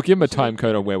it. I'll give him a time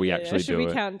code on where we actually should do we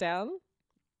it. count down?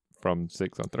 From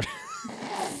 6 on 3.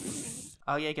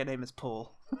 Our Jaeger name is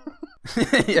Paul.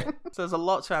 Yeah. So there's a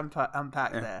lot to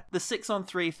unpack there. The 6 on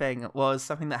 3 thing was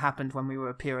something that happened when we were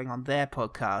appearing on their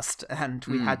podcast, and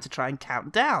we had to try and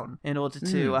count down in order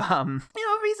to,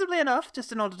 reasonably enough,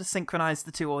 just in order to synchronize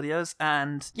the two audios.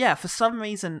 And yeah, for some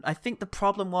reason, I think the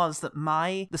problem was that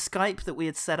the Skype that we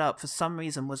had set up for some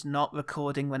reason was not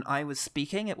recording when I was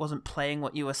speaking. It wasn't playing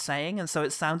what you were saying, and so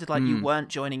it sounded like you weren't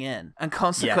joining in. And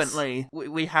consequently,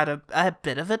 we had a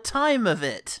bit of a time of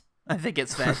it. I think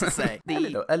it's fair to say.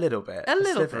 A little bit. A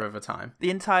sliver bit. of a time. The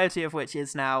entirety of which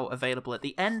is now available at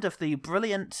the end of the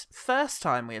brilliant first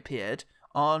time we appeared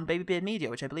on Baby Beard Media,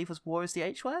 which I believe was War is the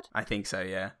H Word? I think so,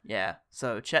 yeah. Yeah,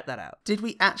 so check that out. Did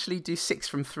we actually do 6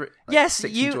 from 3? Yes,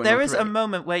 6 and join there on is 3? a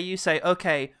moment where you say,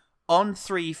 okay, on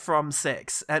 3 from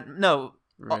 6. And no.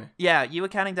 Really? Yeah, you were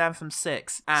counting down from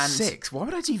 6. And 6? Why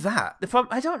would I do that? The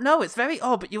problem, I don't know, it's very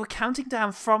odd, but you were counting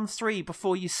down from 3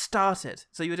 before you started.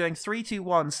 So you were doing 3, 2,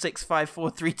 1, 6, 5, 4,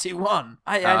 3, 2, 1.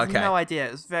 I have no idea,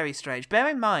 it was very strange. Bear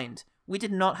in mind, we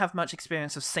did not have much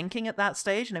experience of syncing at that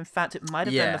stage, and in fact, it might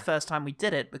have been the first time we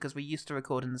did it, because we used to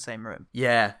record in the same room.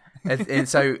 Yeah, and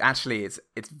so actually, it's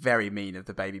very mean of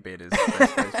the Baby Bearders,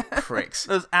 those pricks.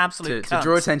 Those absolute to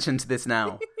draw attention to this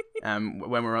now,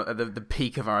 when we're at the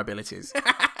peak of our abilities.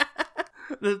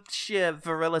 The sheer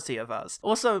virility of us.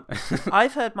 Also,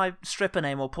 I've heard my stripper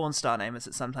name, or porn star name as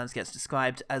it sometimes gets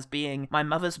described, as being my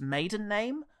mother's maiden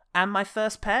name and my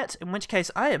first pet, in which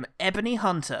case I am Ebony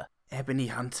Hunter. Ebony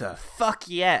Hunter. Fuck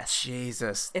yes.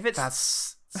 Jesus.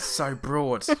 That's so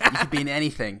broad. You could be in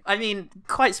anything. I mean,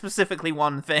 quite specifically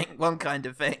one kind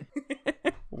of thing.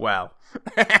 Well,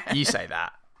 you say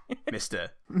that, Mr.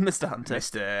 Hunter.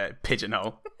 Mr.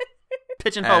 Pigeonhole.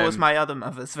 Pigeonhole was my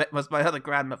other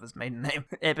grandmother's maiden name.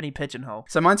 Ebony Pigeonhole.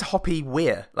 So mine's Hoppy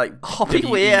Weir, like Hoppy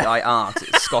Weir. W-E-I-R.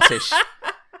 It's Scottish,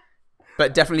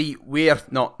 but definitely Weir,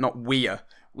 not Weir.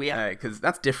 Weir, because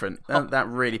that's different. That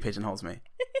really pigeonholes me.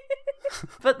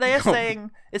 But they are saying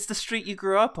it's the street you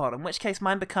grew up on, in which case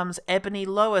mine becomes Ebony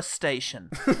Lower Station,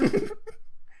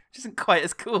 which isn't quite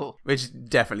as cool. Which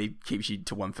definitely keeps you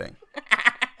to one thing.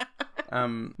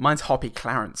 Mine's Hoppy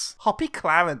Clarence. Hoppy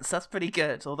Clarence, that's pretty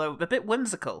good, although a bit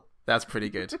whimsical. That's pretty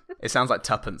good. It sounds like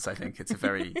tuppence, I think.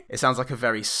 It sounds like a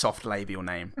very soft labial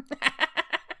name.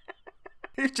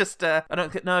 Just, I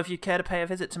don't know if you care to pay a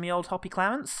visit to me old Hoppy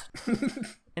Clarence.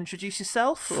 Introduce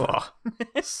yourself. Oh,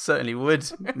 certainly would,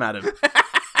 madam.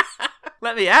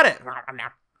 Let me at it.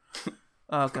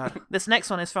 Oh, God. This next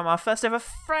one is from our first ever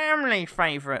family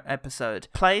favourite episode,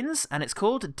 Planes, and it's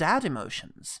called Dad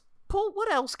Emotions. Paul,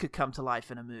 what else could come to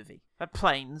life in a movie? We've had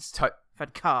planes. We've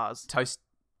had cars.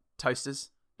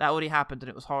 Toasters. That already happened, and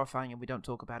it was horrifying, and we don't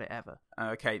talk about it ever.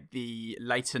 Okay, the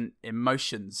latent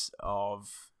emotions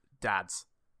of dads.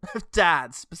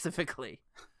 Dads, specifically.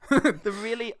 The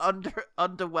really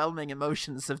underwhelming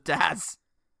emotions of dads.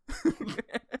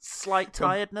 Slight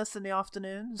tiredness in the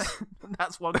afternoons.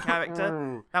 That's one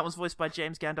character. That was voiced by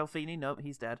James Gandolfini. Nope,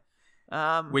 he's dead.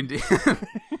 Windy.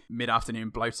 Mid-afternoon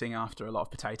bloating after a lot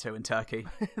of potato and turkey.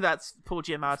 That's Paul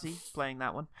Giamatti playing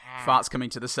that one. Farts coming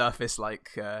to the surface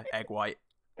like egg white.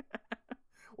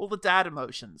 All the dad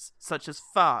emotions, such as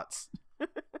farts.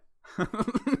 How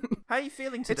are you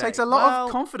feeling today? It takes a lot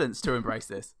of confidence to embrace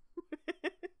this.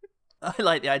 I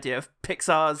like the idea of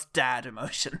Pixar's dad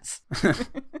emotions.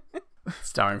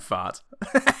 Starring Fart.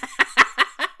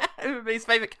 Everybody's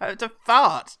favourite character,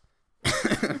 Fart.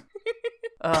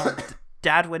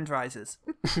 Dad Wind Rises.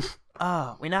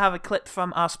 We now have a clip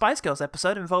from our Spice Girls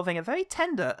episode involving a very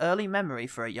tender early memory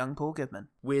for a young Paul Goodman.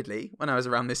 Weirdly, when I was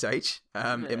around this age,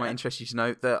 it might interest you to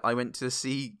know that I went to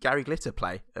see Gary Glitter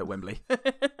play at Wembley.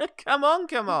 Come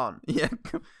on. Yeah.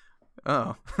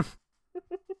 Oh.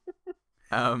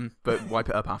 But wipe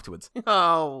it up afterwards.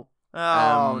 Oh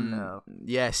no.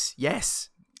 Yes.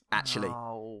 Actually.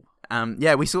 Oh.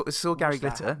 Yeah, we saw Gary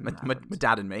Glitter, my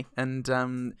dad and me, and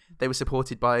they were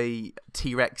supported by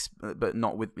T-Rex, but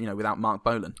not without Mark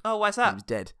Bolan. Oh, why's that? He was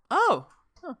dead. Oh.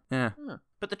 Yeah.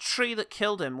 But the tree that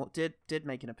killed him did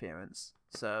make an appearance.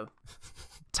 So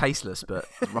Tasteless, but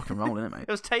rock and roll, isn't it, mate?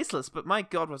 it was tasteless, but my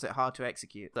God, was it hard to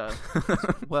execute. So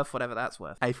it's worth whatever that's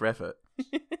worth. A for effort.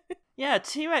 Yeah,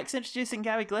 T-Rex introducing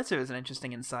Gary Glitter is an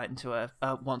interesting insight into a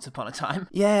Once Upon a Time.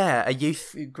 Yeah, a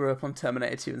youth who grew up on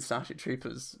Terminator 2 and Starship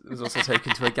Troopers was also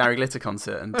taken to a Gary Glitter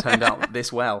concert and turned out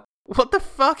this well. What the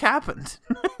fuck happened?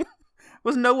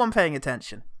 Was no one paying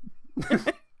attention?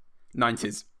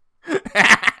 90s.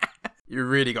 You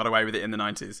really got away with it in the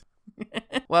 90s.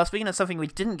 Well, speaking of something we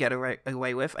didn't get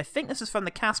away with, I think this is from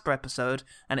the Casper episode,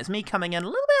 and it's me coming in a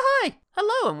little bit high.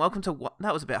 Hello, and welcome to what?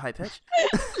 That was a bit high pitch.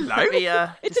 Hello?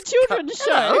 It's a children's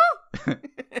show.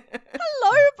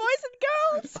 Hello, boys and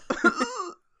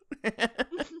girls.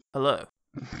 Hello.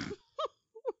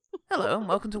 Hello, and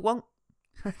welcome to one.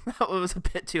 That was a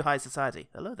bit too high society.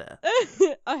 Hello there.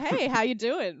 Oh, hey, how you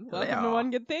doing? Welcome to One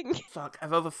Good Thing. Fuck,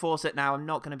 I've overforced it now. I'm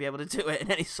not going to be able to do it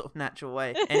in any sort of natural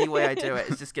way. Any way I do it,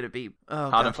 it's just going to be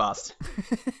hard and fast.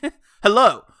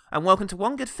 Hello, and welcome to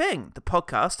One Good Thing, the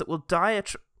podcast that will die a...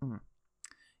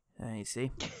 There you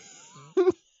see.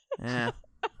 Yeah.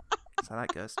 That's how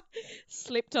that goes.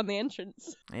 Slipped on the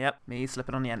entrance. Yep, me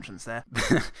slipping on the entrance there.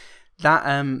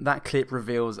 That clip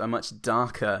reveals a much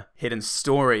darker hidden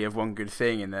story of One Good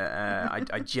Thing in that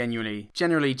I genuinely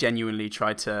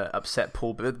try to upset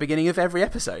Paul at the beginning of every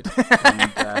episode.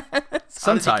 And,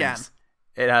 sometimes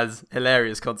it has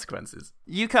hilarious consequences.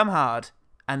 You come hard,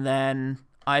 and then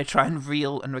I try and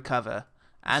reel and recover,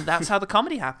 and that's how the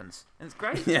comedy happens. And it's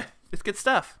great. Yeah. It's good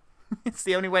stuff. It's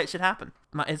the only way it should happen.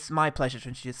 It's my pleasure to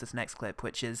introduce this next clip,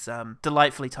 which is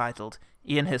delightfully titled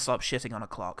Ian Hislop Shitting on a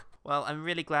Clock. Well, I'm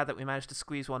really glad that we managed to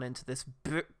squeeze one into this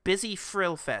busy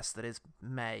frill fest that is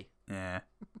May. Yeah.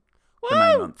 The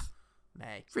May month.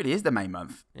 May. It really is the May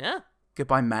month. Yeah.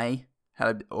 Goodbye, May.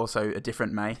 Also a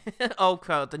different May. Oh,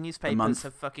 God, the newspapers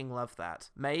have fucking loved that.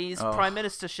 May's prime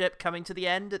ministership coming to the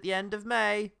end at the end of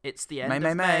May. It's the end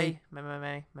of May.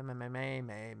 May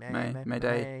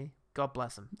Day. God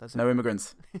bless them. No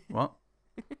immigrants. What?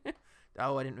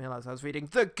 Oh, I didn't realise I was reading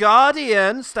The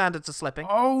Guardian. Standards are slipping.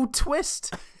 Oh,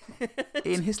 twist.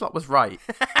 Ian Hislop was right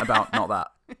about not that.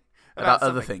 about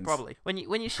other things. Probably. When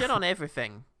you shit on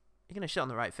everything, you're going to shit on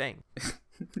the right thing.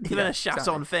 Even a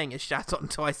shat-on thing is shat-on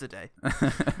twice a day.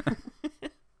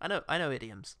 I know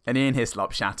idioms. An Ian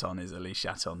Hislop shat-on is at least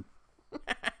shat-on.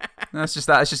 No, it's just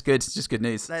that. It's just good. It's just good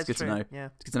news. That's it's good true. to know. Yeah.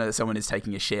 It's good to know that someone is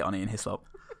taking a shit on Ian Hislop.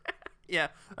 Yeah,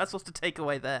 that's what's to take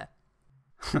away there.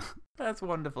 That's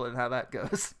wonderful in how that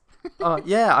goes.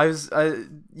 Yeah,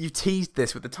 you teased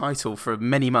this with the title for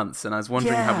many months, and I was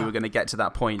wondering how we were going to get to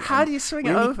that point. How do you swing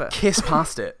it over? Kiss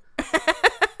past it.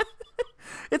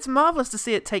 It's marvellous to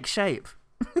see it take shape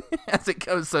as it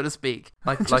goes, so to speak.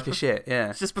 Like a shit,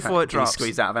 yeah. Just before it drops.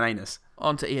 Squeezed out of an anus.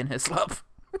 Onto Ian Hislop.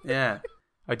 Yeah.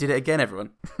 I did it again,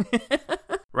 everyone.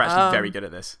 We're actually very good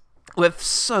at this. We're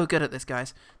so good at this,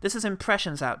 guys. This is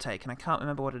Impressions Outtake, and I can't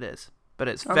remember what it is. But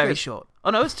it's very short.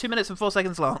 Oh no, it's 2 minutes and 4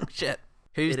 seconds long. Shit.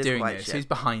 Who's doing this? Shit. Who's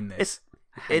behind this?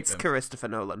 It's Christopher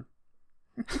Nolan.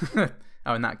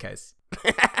 Oh, in that case.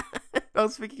 Oh,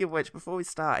 speaking of which, before we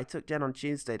start, I took Jen on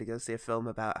Tuesday to go see a film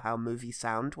about how movie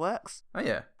sound works. Oh,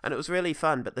 yeah. And it was really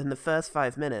fun, but in the first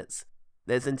 5 minutes,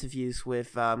 there's interviews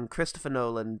with Christopher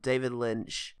Nolan, David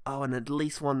Lynch, and at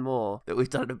least one more that we've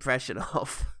done an impression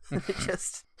of.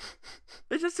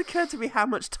 It just occurred to me how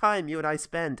much time you and I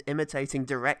spend imitating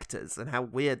directors and how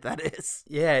weird that is.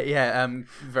 Yeah.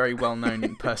 Very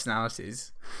well-known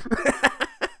personalities.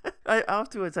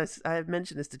 Afterwards, I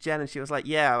mentioned this to Jen, and she was like,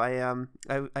 "Yeah,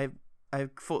 I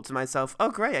thought to myself,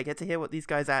 oh great, I get to hear what these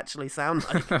guys actually sound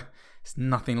like." It's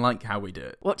nothing like how we do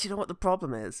it. Do you know what the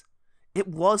problem is? It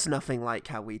was nothing like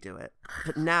how we do it.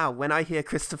 But now, when I hear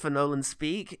Christopher Nolan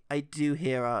speak, I do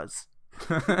hear us.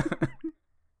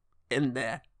 In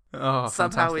there. Oh,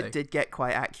 somehow fantastic. It did get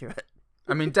quite accurate.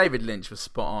 I mean, David Lynch was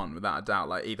spot on, without a doubt.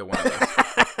 Like, either one of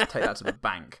us. Take that to the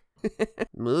bank.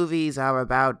 Movies are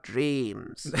about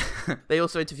dreams. They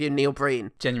also interviewed Neil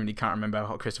Breen. Genuinely can't remember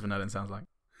what Christopher Nolan sounds like.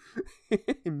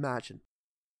 Imagine.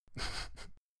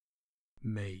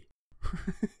 Me.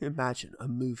 Imagine a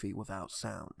movie without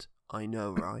sound. I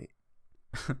know, right?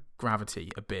 gravity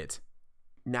a bit.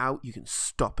 Now you can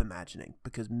stop imagining,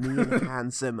 because me and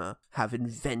Hans Zimmer have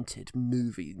invented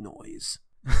movie noise.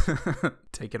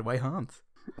 Take it away, Hans.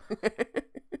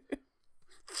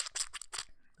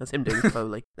 That's him doing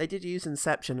Foley. They did use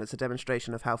Inception as a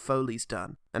demonstration of how Foley's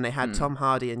done, and they had Tom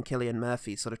Hardy and Cillian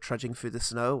Murphy sort of trudging through the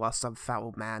snow while some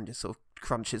foul man just sort of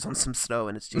crunches on some snow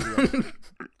in a studio.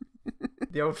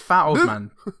 The old fat old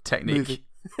man technique.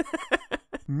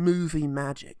 Movie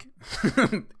magic.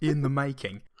 In the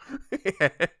making.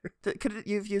 Could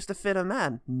you have used a thinner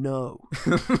man? No.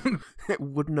 It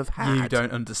wouldn't have had. You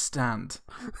don't understand.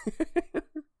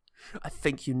 I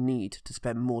think you need to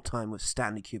spend more time with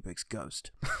Stanley Kubrick's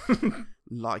Ghost.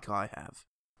 Like I have.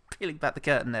 Peeling back the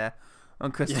curtain there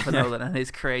on Christopher Nolan and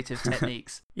his creative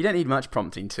techniques. You don't need much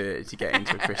prompting to get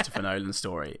into a Christopher Nolan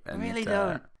story. And, I really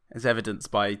don't. As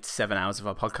evidenced by 7 hours of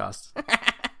our podcast.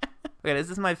 Okay, this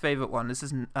is my favourite one. This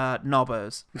is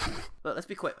Nobbos. But let's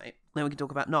be quick, mate. Then we can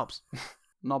talk about knobs.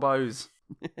 Nobbos.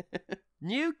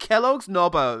 New Kellogg's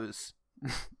Nobbos.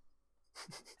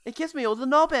 It gives me all the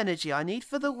knob energy I need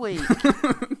for the week.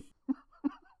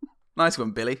 Nice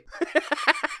one, Billy.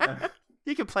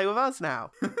 You can play with us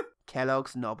now.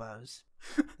 Kellogg's Nobbos.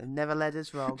 They've never led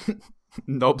us wrong.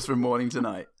 Knobs from morning to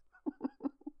night.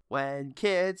 When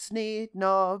kids need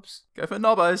knobs. Go for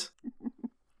Nobbos.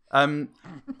 I don't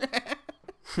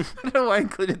know why I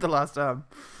included the last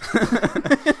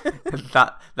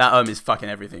that is fucking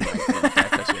everything. Mate.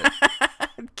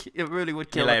 It really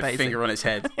would kill lay a finger on its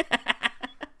head.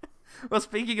 Well,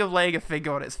 speaking of laying a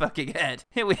finger on its fucking head,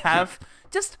 here we have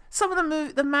just some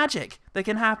of the magic that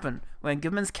can happen when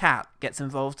Goodman's cat gets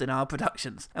involved in our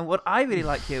productions. And what I really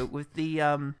like here with the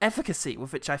efficacy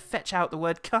with which I fetch out the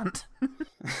word cunt.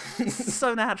 It's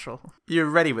so natural. You're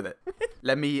ready with it.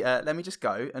 Let me just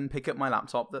go and pick up my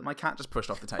laptop that my cat just pushed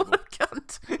off the table. What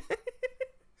cunt?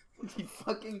 You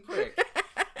fucking prick.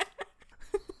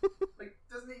 Like,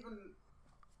 doesn't even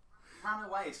ran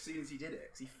away as soon as he did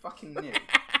it, because he fucking knew.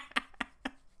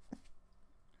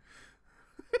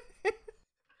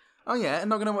 Oh yeah, and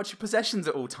not going to watch your possessions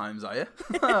at all times, are you?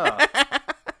 Oh.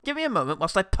 Give me a moment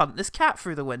whilst I punt this cat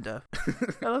through the window.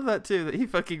 I love that too, that he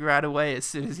fucking ran away as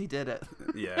soon as he did it.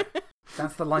 Yeah.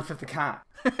 That's the life of the cat.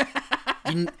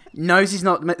 He knows he's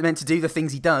not meant to do the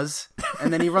things he does,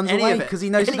 and then he runs away because he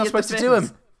knows he's not supposed to do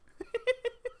them.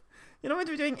 You're not meant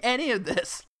to be doing any of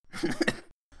this.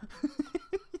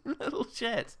 Little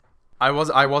shit. I was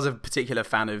a particular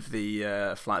fan of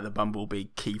the Flight of the Bumblebee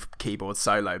keyboard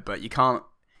solo, but you can't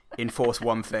enforce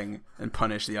one thing and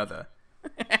punish the other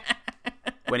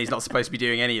when he's not supposed to be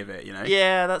doing any of it, you know?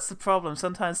 Yeah, that's the problem.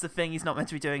 Sometimes the thing he's not meant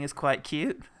to be doing is quite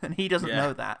cute, and he doesn't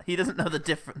know that. He doesn't know the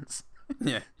difference.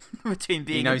 Yeah. Between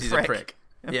being he's a prick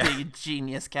and being a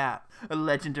genius cat, a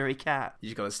legendary cat. You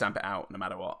just got to stamp it out no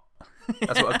matter what.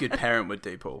 That's what a good parent would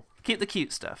do, Paul. Keep the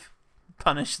cute stuff.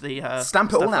 Punish the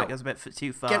stamp it all out. That goes a bit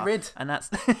too far. Get rid. And that's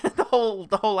the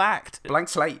whole act. Blank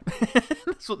slate.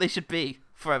 That's what they should be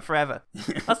forever.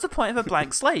 That's the point of a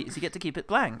blank slate, is you get to keep it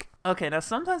blank. Okay, now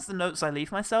sometimes the notes I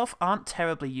leave myself aren't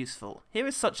terribly useful. Here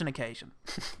is such an occasion.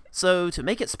 So to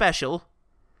make it special.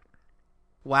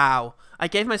 Wow, I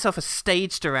gave myself a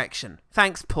stage direction.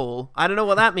 Thanks, Paul. I don't know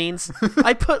what that means.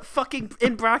 I put fucking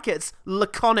in brackets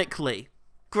laconically.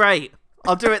 Great.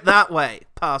 I'll do it that way.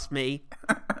 Past me.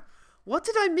 What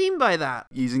did I mean by that?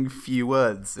 Using few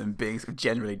words and being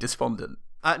generally despondent.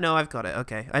 No, I've got it.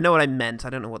 Okay. I know what I meant.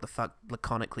 I don't know what the fuck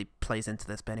laconically plays into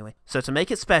this, but anyway. So to make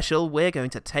it special, we're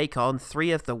going to take on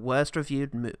 3 of the worst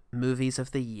reviewed movies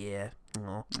of the year.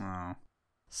 Oh.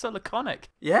 So laconic.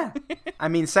 Yeah. I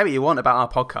mean, say what you want about our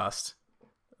podcast.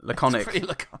 Laconic. It's pretty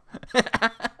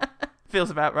laconic.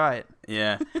 Feels about right.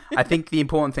 Yeah. I think the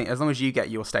important thing, as long as you get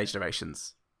your stage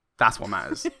directions, that's what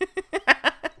matters.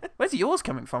 Where's yours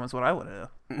coming from is what I want to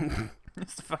know.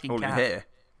 It's the fucking cat. All in here,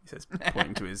 he says,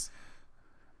 pointing to his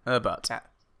butt. Cat.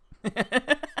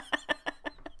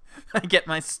 I get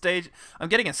my stage... I'm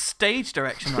getting a stage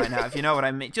direction right now, if you know what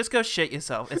I mean. Just go shit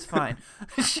yourself. It's fine.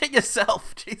 Shit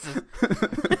yourself. Jesus.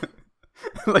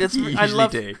 Like you usually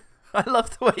do. I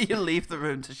love the way you leave the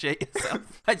room to shit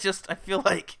yourself. I feel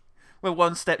like we're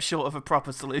one step short of a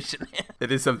proper solution here.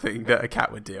 It is something that a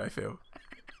cat would do, I feel.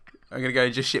 I'm going to go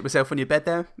and just shit myself on your bed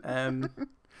there.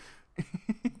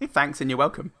 Thanks and you're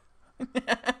welcome.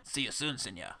 See you soon,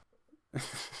 senor.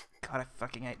 God, I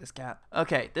fucking hate this cat.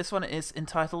 Okay, this one is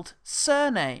entitled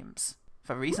Surnames,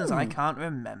 for reasons I can't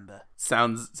remember.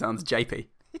 Sounds JP.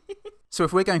 So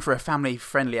if we're going for a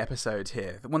family-friendly episode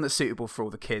here, the one that's suitable for all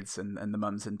the kids and the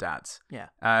mums and dads. Yeah.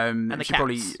 And the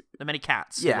cats. The many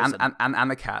cats. Yeah,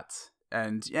 and the cats.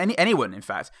 And anyone, in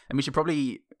fact. And we should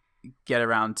probably get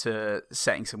around to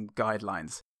setting some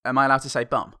guidelines. Am I allowed to say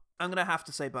bum? I'm going to have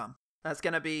to say bum. That's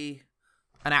going to be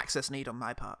an access need on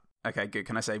my part. Okay, good.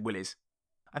 Can I say willies?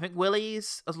 I think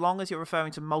willies, as long as you're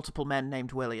referring to multiple men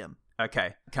named William.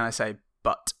 Okay. Can I say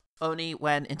butt? Only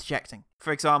when interjecting.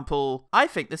 For example, I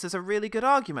think this is a really good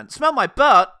argument. Smell my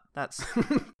butt! That's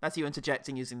you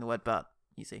interjecting using the word butt,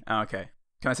 you see. Oh, okay.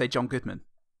 Can I say John Goodman?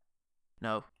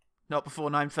 No. Not before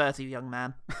 9:30, young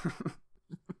man.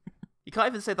 You can't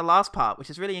even say the last part, which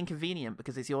is really inconvenient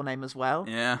because it's your name as well.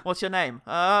 Yeah. What's your name?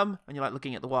 And you're like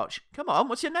looking at the watch. Come on,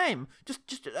 what's your name?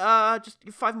 Just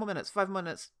 5 more minutes. 5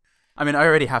 minutes. I mean, I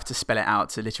already have to spell it out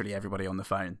to literally everybody on the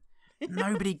phone.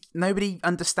 Nobody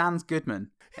understands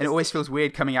Goodman. And it always feels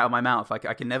weird coming out of my mouth. Like,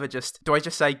 I can never just... Do I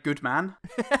just say good man?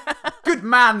 Good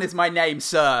man is my name,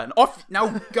 sir. And off...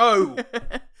 Now go!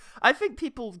 I think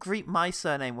people greet my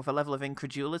surname with a level of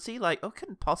incredulity, like, oh,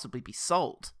 couldn't possibly be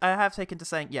salt. I have taken to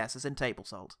saying, yes, as in table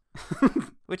salt.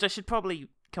 Which I should probably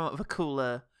come up with a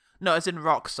cooler... No, as in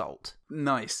rock salt.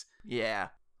 Nice. Yeah.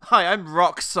 Hi, I'm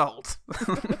Rock Salt.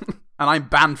 And I'm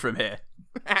banned from here.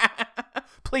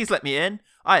 Please let me in.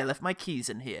 I left my keys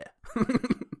in here.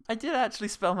 I did actually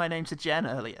spell my name to Jen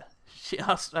earlier. She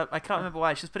asked, I can't remember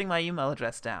why, she was putting my email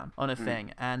address down on a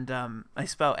thing, and I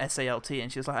spelled SALT,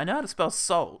 and she was like, I know how to spell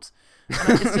salt.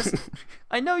 And it's just,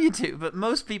 I know you do, but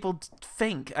most people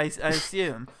think, I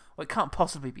assume, well, it can't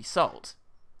possibly be salt.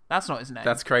 That's not his name.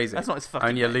 That's crazy. That's not his fucking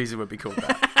Only name. a loser would be called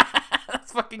that.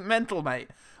 That's fucking mental, mate.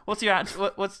 What's your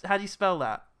how do you spell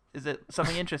that? Is it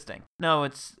something interesting? No,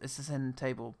 it's just in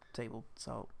table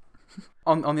salt.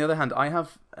 On the other hand, I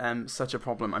have such a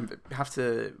problem.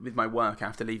 With my work, I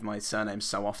have to leave my surname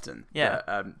so often. Yeah.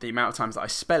 That, the amount of times that I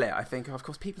spell it, I think, of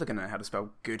course, people are going to know how to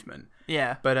spell Goodman.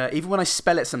 Yeah. But even when I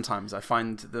spell it sometimes, I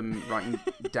find them writing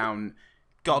down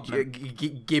Godman.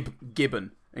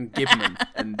 Gibbon and Gibman.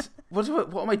 And what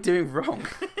am I doing wrong?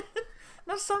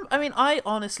 I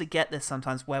honestly get this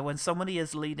sometimes where when somebody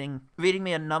is reading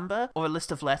me a number or a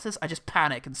list of letters, I just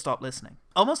panic and stop listening.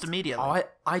 Almost immediately. Oh,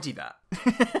 I do that.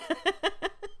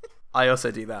 I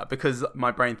also do that because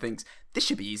my brain thinks, this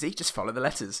should be easy, just follow the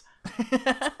letters.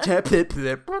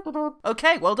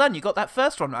 Okay, well done, you got that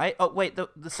first one right. Oh, wait,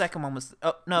 the second one was...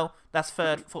 Oh, no, that's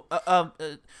third.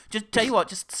 Just tell you what,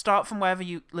 just start from wherever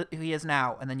he is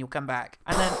now, and then you'll come back.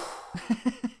 And then...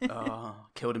 Oh,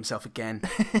 killed himself again.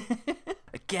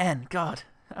 Again, God,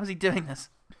 how's he doing this?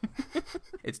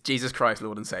 It's Jesus Christ,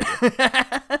 Lord and Savior.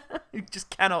 He just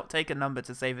cannot take a number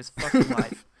to save his fucking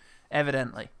life.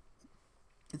 Evidently.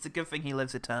 It's a good thing he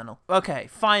lives eternal. Okay,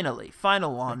 final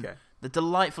one. Okay. The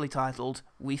delightfully titled,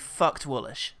 We Fucked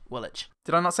Woolwich.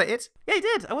 Did I not say it? Yeah, you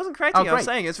did. I wasn't correcting you. I was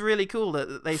great. saying it's really cool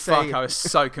that they say... Fuck, I was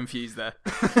so confused there.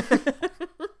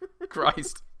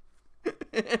 Christ.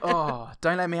 Oh,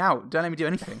 don't let me out. Don't let me do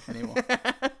anything anymore.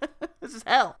 This is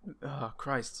hell. Oh,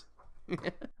 Christ.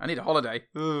 I need a holiday.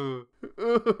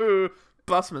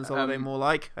 Busman's holiday, more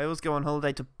like. I always go on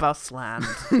holiday to Busland.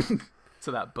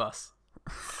 To that bus.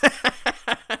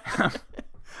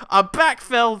 A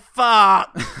backfill fart!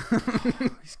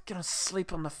 He's gonna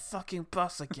sleep on the fucking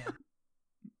bus again.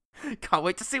 Can't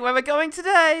wait to see where we're going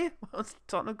today. Well, it's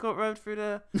Tottenham Court Road through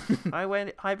to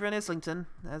Highbury and Islington,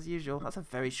 as usual. That's a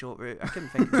very short route. I couldn't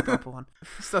think of a proper one.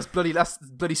 That's bloody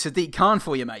Sadiq Khan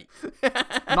for you, mate.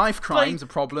 Knife crime's a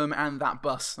problem, and that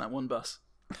one bus.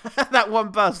 That one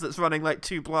bus that's running like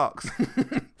 2 blocks.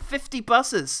 50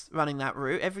 buses running that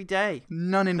route every day.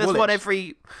 None in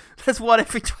Woolwich. There's one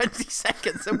every 20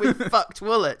 seconds, and we fucked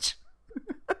Woolwich.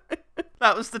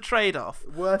 That was the trade-off.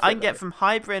 I can get from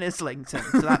Highbury and Islington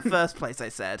to that first place I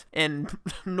said in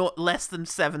not less than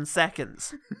 7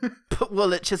 seconds. But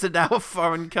Woolwich is now a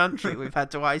foreign country we've had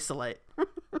to isolate.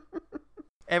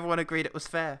 Everyone agreed it was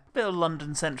fair. Bit of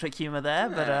London-centric humour there,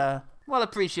 but well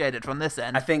appreciated from this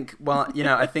end. I think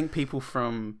people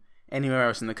from anywhere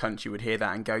else in the country would hear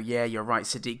that and go, yeah, you're right,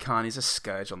 Sadiq Khan is a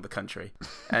scourge on the country.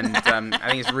 And I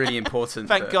think it's really important.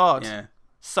 Thank God. Yeah.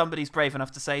 Somebody's brave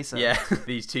enough to say so. Yeah,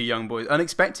 these 2 young boys.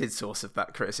 Unexpected source of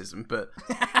that criticism, but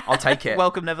I'll take it.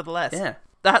 Welcome nevertheless. Yeah.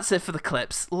 That's it for the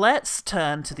clips. Let's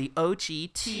turn to the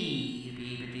OGT.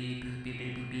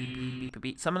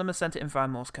 Some of them are sent it in via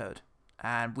Morse code,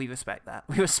 and we respect that.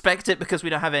 We respect it because we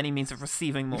don't have any means of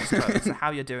receiving Morse code, so how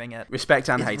you're doing it respect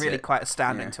and hate is really it. Quite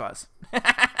astounding to us.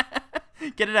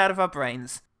 Get it out of our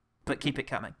brains, but keep it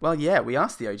coming. Well, yeah, we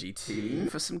asked the OG team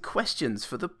for some questions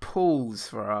for the polls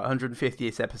for our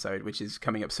 150th episode, which is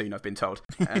coming up soon, I've been told.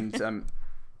 And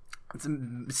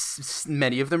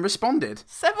many of them responded.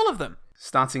 Several of them.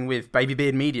 Starting with Baby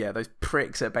Beard Media, those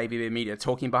pricks at Baby Beard Media,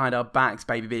 talking behind our backs.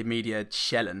 Baby Beard Media,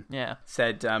 Shellen, yeah,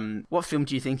 said, what film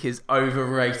do you think is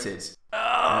overrated? Oh,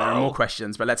 are more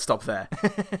questions, but let's stop there.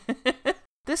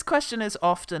 This question is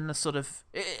often a sort of...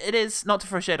 It is, not to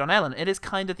throw shade on Ellen, it is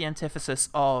kind of the antithesis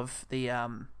of the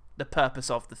purpose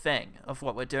of the thing, of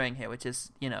what we're doing here, which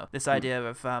is, this idea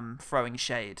of throwing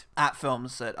shade at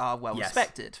films that are well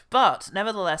respected. But,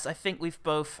 nevertheless, I think we've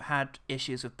both had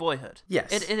issues with Boyhood.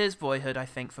 Yes. It is Boyhood, I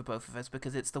think, for both of us,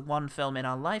 because it's the one film in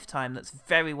our lifetime that's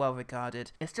very well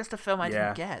regarded. It's just a film I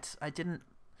didn't get.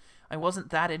 I wasn't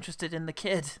that interested in the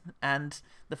kid, and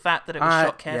the fact that it was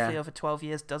shot carefully over 12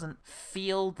 years doesn't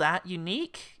feel that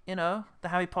unique. The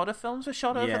Harry Potter films were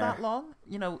shot over that long.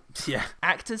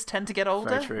 Actors tend to get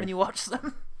older when you watch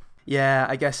them. Yeah,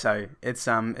 I guess so. It's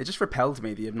it just repelled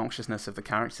me, the obnoxiousness of the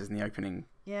characters in the opening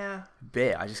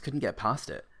bit. I just couldn't get past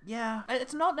it. Yeah,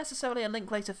 it's not necessarily a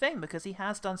Linklater thing, because he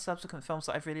has done subsequent films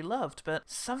that I've really loved, but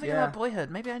something about Boyhood,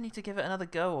 maybe I need to give it another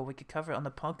go, or we could cover it on the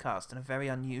podcast in a very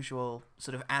unusual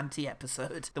sort of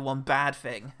anti-episode, the one bad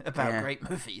thing about great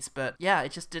movies. But yeah,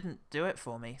 it just didn't do it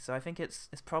for me, so I think it's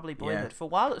probably Boyhood. For a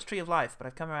while it was Tree of Life, but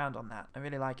I've come around on that. I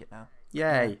really like it now.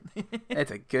 Yay.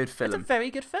 It's a good film. It's a very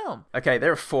good film. Okay,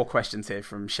 there are 4 questions here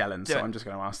from Shellen, so I'm just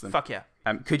going to ask them. Fuck yeah.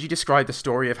 Could you describe the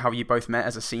story of how you both met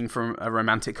as a scene from a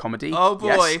romantic comedy? Oh boy.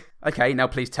 Yes. Okay, now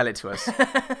please tell it to us.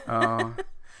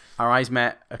 Our eyes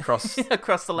met across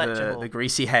the lecture hall. The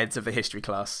greasy heads of the history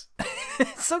class.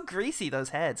 It's so greasy, those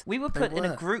heads. We were put in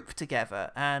a group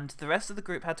together, and the rest of the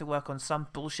group had to work on some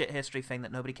bullshit history thing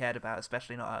that nobody cared about,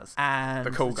 especially not us. And the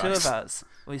two of us,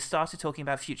 we started talking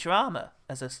about Futurama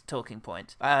as a talking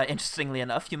point. Interestingly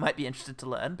enough, you might be interested to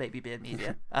learn, Baby Beard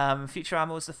Media.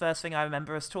 Futurama was the first thing I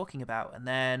remember us talking about, and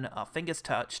then our fingers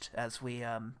touched as we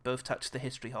both touched the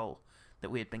history hole that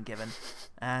we had been given.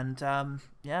 And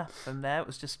from there it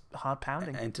was just hard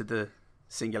pounding. Entered the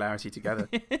singularity together.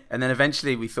 And then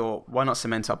eventually we thought, why not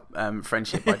cement up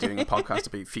friendship by doing a podcast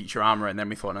about Futurama? And then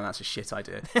we thought, no, that's a shit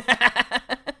idea.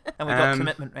 And we got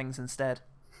commitment rings instead.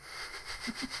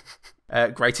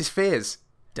 Greatest fears?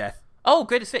 Death. Oh,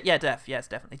 greatest fear? Yeah, death. Yes,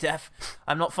 definitely death.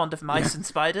 I'm not fond of mice and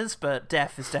spiders, but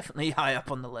death is definitely high up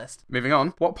on the list. Moving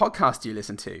on. What podcast do you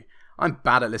listen to? I'm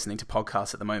bad at listening to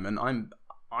podcasts at the moment.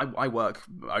 I work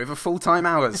over full-time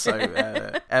hours,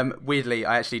 so weirdly,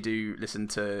 I actually do listen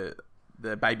to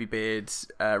the Baby Beard's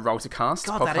Roll to Cast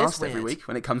podcast every week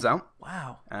when it comes out.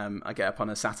 Wow. I get up on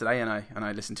a Saturday and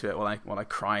I listen to it while I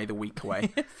cry the week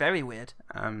away. Very weird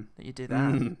that you do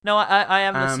that. No, I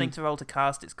am listening to Roll to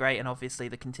Cast. It's great, and obviously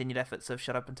the continued efforts of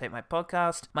Shut Up and Take My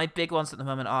Podcast. My big ones at the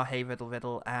moment are Hey Riddle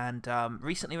Riddle, and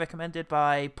recently recommended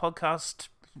by podcast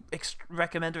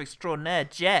recommender extraordinaire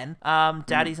Jen,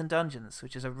 Daddies and Dungeons,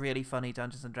 which is a really funny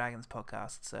Dungeons and Dragons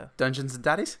podcast. So Dungeons and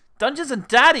Daddies? Dungeons and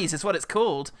Daddies is what it's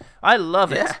called. I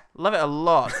love it. Love it a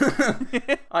lot.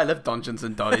 I love Dungeons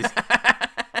and Daddies.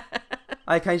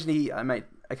 I occasionally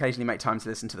make time to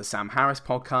listen to the Sam Harris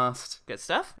podcast. Good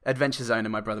stuff. Adventure Zone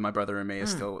and My Brother and Me are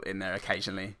still in there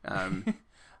occasionally.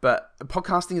 But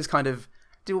podcasting is kind of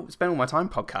spend all my time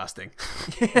podcasting.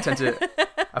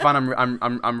 I find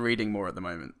I'm reading more at the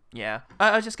moment. Yeah,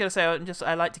 I was just gonna say,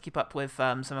 I like to keep up with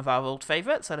some of our old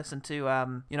favorites. I listen to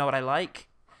You Know What I Like,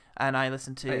 and I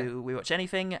listen to We Watch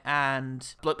Anything and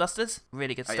Blockbusters.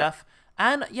 Really good stuff.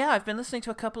 Yeah. And yeah, I've been listening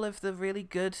to a couple of the really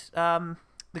good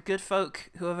the good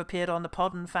folk who have appeared on the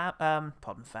Podden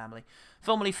Family,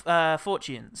 formerly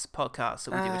Fortunes podcast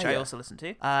that we do, which I also listen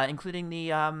to, including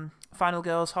the Final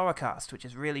Girls Horrorcast, which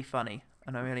is really funny.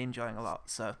 And I'm really enjoying a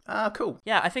lot. So cool.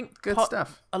 Yeah, I think good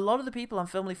stuff. A lot of the people on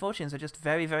Filmly Fortunes are just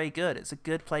very, very good. It's a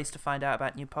good place to find out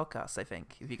about new podcasts, I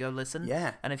think. If you go listen.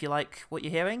 Yeah. And if you like what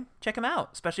you're hearing, check them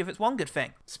out. Especially if it's one good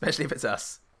thing. Especially if it's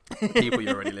us. The people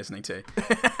you're already listening to.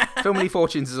 Filmly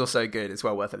Fortunes is also good. It's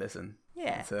well worth a listen.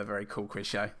 Yeah. It's a very cool quiz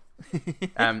show.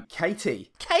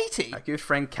 Katie, a good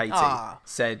friend Katie,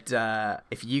 said,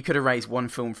 if you could erase one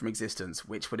film from existence,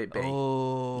 which would it be?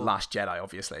 Last Jedi,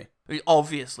 obviously.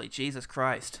 Obviously, Jesus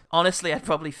Christ. Honestly, I'd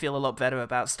probably feel a lot better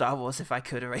about Star Wars if I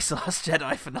could erase The Last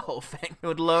Jedi from the whole thing. It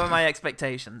would lower my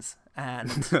expectations,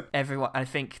 and I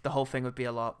think the whole thing would be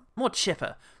a lot more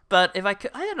chipper. But if I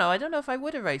could, I don't know if I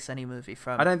would erase any movie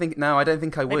from... I don't think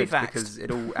I would, because it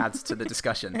all adds to the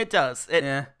discussion. It does.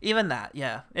 Even that,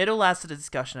 yeah. It all adds to the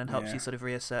discussion and helps you sort of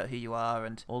reassert who you are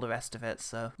and all the rest of it.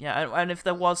 So, yeah, and if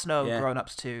there was no Grown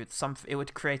Ups 2, it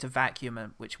would create a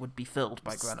vacuum which would be filled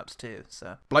by Grown Ups 2,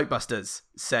 so... Blokebusters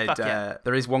said,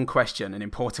 there is one question, an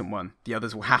important one. The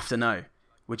others will have to know.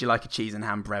 Would you like a cheese and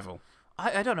ham Breville?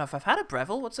 I don't know if I've had a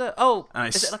Breville. What's a... Oh,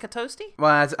 is it like a toasty?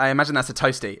 Well, I imagine that's a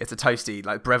toasty. It's a toasty.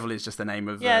 Like, Breville is just the name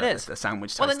of it is. a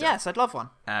sandwich toaster. Well, then yes, I'd love one.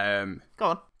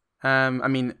 Go on. I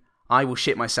mean, I will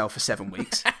shit myself for 7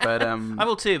 weeks, but... I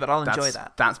will too, but I'll enjoy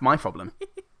that. That's my problem.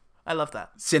 I love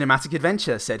that. Cinematic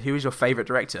Adventure said, who is your favourite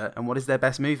director and what is their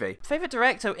best movie? Favorite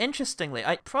director, interestingly,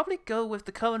 I'd probably go with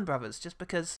the Coen brothers, just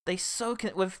because they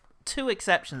with 2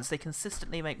 exceptions, they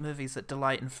consistently make movies that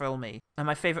delight and thrill me. And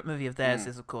my favourite movie of theirs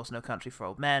is, of course, No Country for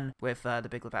Old Men, with The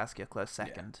Big Lebowski a close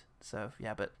second. Yeah. So,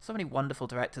 yeah, but so many wonderful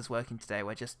directors working today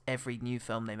where just every new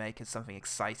film they make is something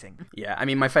exciting. Yeah, I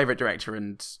mean, my favourite director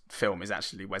and film is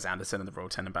actually Wes Anderson and the Royal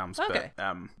Tenenbaums. Okay.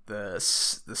 But the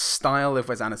style of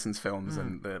Wes Anderson's films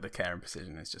and the care and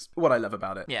precision is just what I love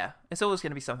about it. Yeah, it's always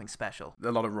going to be something special.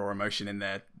 A lot of raw emotion in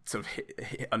there, sort of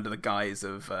hit under the guise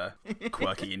of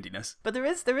quirky indiness. But there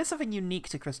is something unique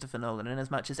to Christopher Nolan, in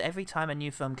as much as every time a new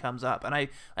film comes up, and I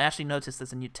actually noticed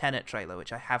there's a new Tenet trailer,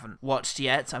 which I haven't watched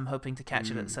yet. I'm hoping to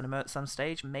catch it at the cinema at some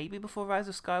stage, maybe before Rise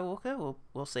of Skywalker.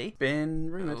 We'll see.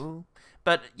 Been rumored. Ooh.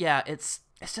 But yeah, it's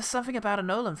just something about a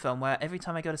Nolan film where every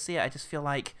time I go to see it, I just feel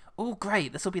like, oh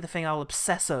great, this will be the thing I'll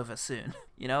obsess over soon,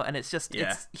 and it's just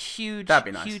it's huge,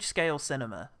 nice. Huge scale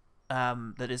cinema.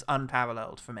 That is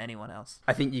unparalleled from anyone else.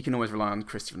 I think you can always rely on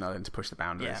Christopher Nolan to push the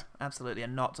boundaries. Yeah, absolutely,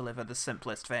 and not deliver the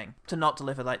simplest thing. To not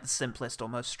deliver like the simplest or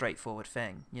most straightforward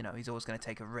thing. He's always going to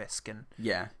take a risk and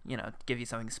give you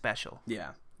something special.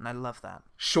 Yeah, and I love that.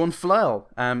 Sean Flell,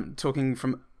 talking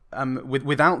from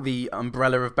without the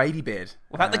umbrella of baby beard.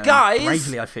 Without the guys!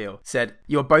 Bravely, I feel. Said,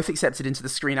 you are both accepted into the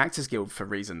Screen Actors Guild for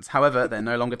reasons. However, they're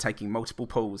no longer taking multiple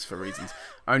pools for reasons.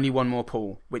 Only one more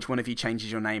pool. Which one of you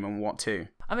changes your name and what to?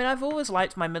 I mean, I've always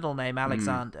liked my middle name,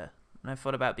 Alexander. And I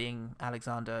thought about being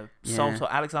Alexander Salt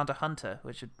or Alexander Hunter,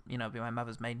 which would, be my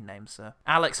mother's maiden name. So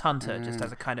Alex Hunter just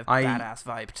has a kind of badass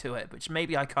vibe to it, which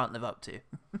maybe I can't live up to.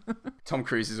 Tom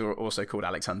Cruise is also called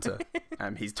Alex Hunter.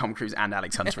 He's Tom Cruise and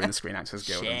Alex Hunter in the Screen Actors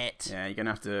Guild. Shit. Yeah, you're going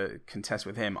to have to contest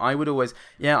with him. I always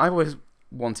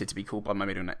wanted to be called by my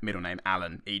middle name,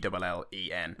 Alan,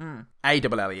 E-L-L-E-N.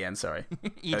 A-L-L-E-N, sorry.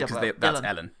 Because that's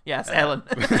Ellen. Yeah, it's Ellen.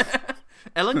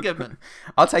 Ellen Goodman.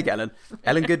 I'll take Ellen.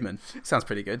 Ellen Goodman. Sounds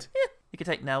pretty good. Yeah. You could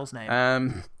take Nell's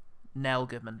name. Nell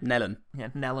Goodman. Nellen. Yeah,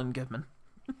 Nellen Goodman.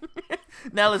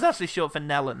 Nell is actually short for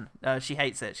Nellen. She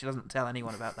hates it. She doesn't tell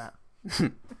anyone about that.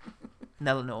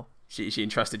 Nellenor. She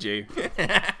entrusted you.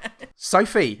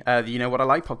 Sophie, the You Know What I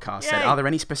Like podcast said, are there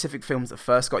any specific films that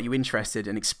first got you interested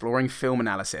in exploring film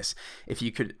analysis? If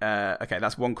you could... okay,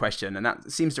 that's one question, and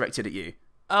that seems directed at you.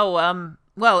 Oh,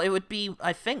 well, it would be,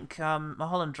 I think,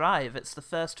 Mulholland Drive. It's the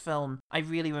first film I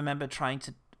really remember trying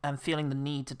to... feeling the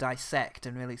need to dissect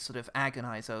and really sort of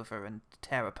agonize over and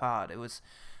tear apart. It was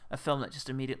a film that just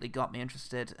immediately got me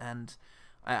interested, and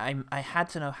I had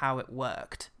to know how it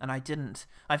worked, and I didn't.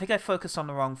 I think I focused on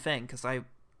the wrong thing, because I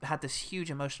had this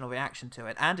huge emotional reaction to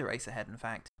it, and Eraserhead, in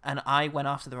fact, and I went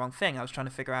after the wrong thing. I was trying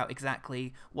to figure out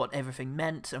exactly what everything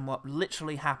meant and what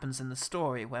literally happens in the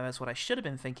story, whereas what I should have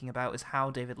been thinking about is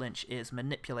how David Lynch is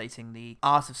manipulating the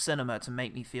art of cinema to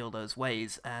make me feel those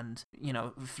ways and,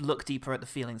 look deeper at the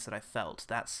feelings that I felt.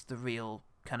 That's the real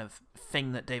kind of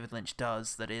thing that David Lynch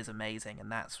does that is amazing,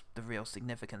 and that's the real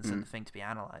significance of the thing to be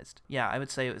analysed. Yeah, I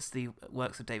would say it was the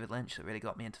works of David Lynch that really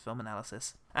got me into film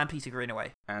analysis. And Peter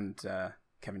Greenaway. And,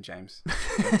 Kevin James.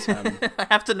 But, I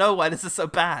have to know why this is so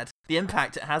bad. The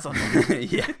impact it has on me.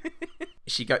 Yeah.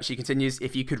 She continues,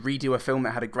 if you could redo a film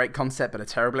that had a great concept but a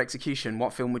terrible execution,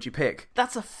 what film would you pick?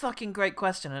 That's a fucking great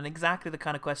question, and exactly the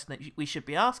kind of question that we should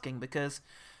be asking, because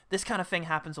this kind of thing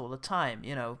happens all the time.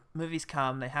 Movies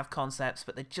come, they have concepts,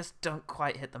 but they just don't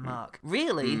quite hit the mark.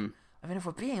 Really? I mean, if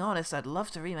we're being honest, I'd love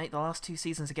to remake the last 2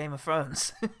 seasons of Game of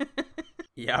Thrones.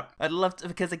 Yeah. I'd love to,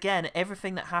 because again,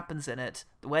 everything that happens in it,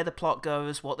 where the plot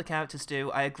goes, what the characters do,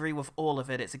 I agree with all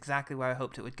of it. It's exactly where I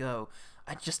hoped it would go.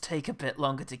 I'd just take a bit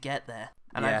longer to get there.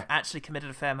 And I've actually committed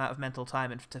a fair amount of mental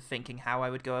time into thinking how I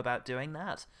would go about doing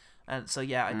that. And so,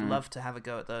 yeah, I'd love to have a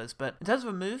go at those. But in terms of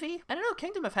a movie, I don't know,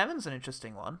 Kingdom of Heaven's an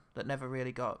interesting one that never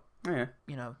really got,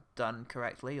 done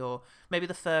correctly. Or maybe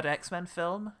the third X-Men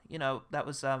film, that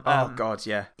was... oh, God,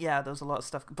 yeah. Yeah, there was a lot of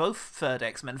stuff. Both third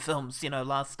X-Men films,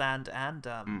 Last Stand and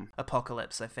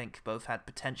Apocalypse, I think, both had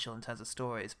potential in terms of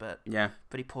stories, but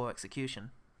pretty poor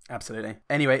execution. Absolutely.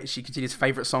 Anyway, she continues,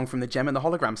 favourite song from the Gem and the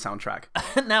Hologram soundtrack.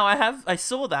 Now, I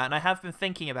saw that, and I have been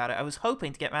thinking about it. I was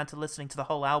hoping to get around to listening to the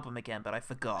whole album again, but I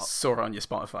forgot. Saw it on your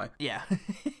Spotify. Yeah.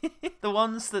 The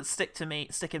ones that stick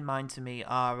in mind to me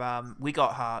are We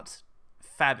Got Heart,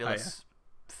 fabulous.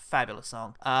 Fabulous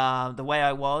song. The Way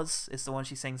I Was is the one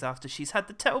she sings after she's had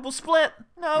the terrible split.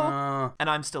 No. And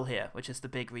I'm Still Here, which is the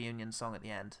big reunion song at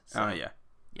the end. So,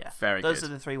 yeah. Very Those are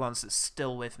the 3 ones that's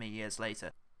still with me years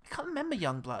later. I can't remember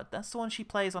Youngblood. That's the one she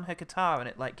plays on her guitar and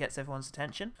it gets everyone's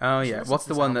attention. Oh yeah. What's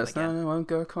the one that's No, I won't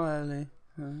go quietly?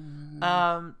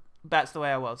 That's The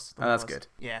Way I Was. That's good.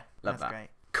 Yeah, Love that's that. great.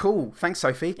 Cool. Thanks,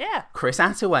 Sophie. Yeah. Chris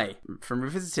Attaway from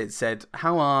Revisited said,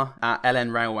 how are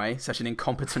LN Railway such an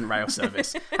incompetent rail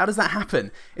service? How does that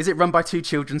happen? Is it run by two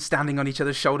children standing on each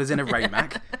other's shoulders in a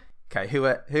Raymac? Okay, who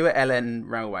are LN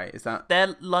Railway? Is that...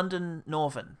 They're London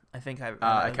Northern, I think I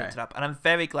looked it up. And I'm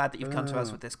very glad that you've come to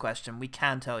us with this question. We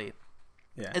can tell you.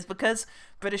 Yeah. It's because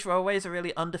British Railways are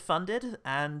really underfunded,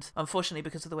 and unfortunately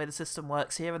because of the way the system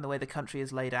works here and the way the country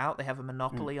is laid out, they have a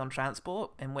monopoly on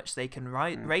transport in which they can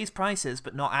raise prices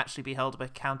but not actually be held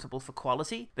accountable for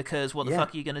quality, because what the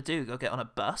fuck are you going to do? Go get on a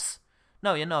bus?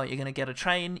 No, you're not. You're going to get a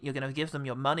train, you're going to give them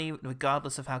your money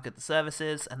regardless of how good the service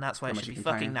is, and that's why it should be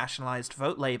fucking nationalised,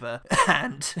 vote Labour,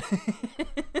 and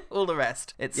all the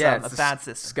rest. It's a bad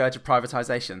system. Scourge of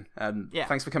privatisation. Yeah.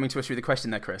 Thanks for coming to us through the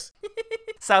question there, Chris.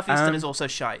 Southeastern is also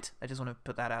shite. I just want to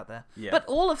put that out there. Yeah. But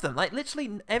all of them, like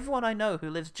literally everyone I know who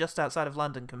lives just outside of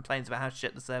London complains about how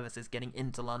shit the service is getting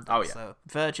into London. Oh, yeah. So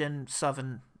Virgin,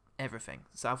 Southern, everything.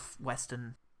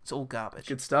 Southwestern, it's all garbage.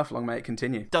 Good stuff. Long may it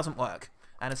continue. Doesn't work.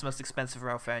 And it's the most expensive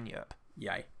rail fare in Europe.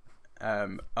 Yay.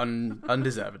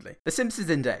 Undeservedly. The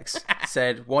Simpsons Index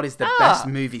said, what is the best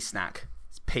movie snack?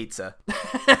 It's pizza.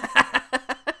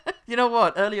 You know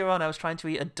what? Earlier on, I was trying to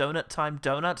eat a donut time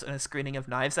donut in a screening of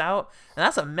Knives Out, and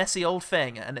that's a messy old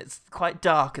thing, and it's quite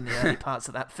dark in the early parts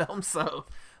of that film, so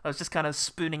I was just kind of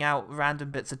spooning out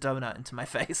random bits of donut into my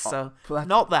face, so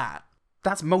not that.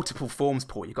 That's multiple forms,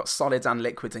 Paul. You've got solids and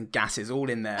liquids and gases all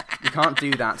in there. You can't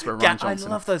do that to a Rian Johnson.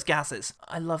 I love those gases.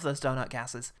 I love those donut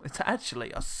gases. It's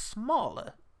actually a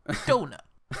smaller donut.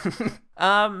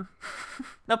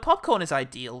 No, popcorn is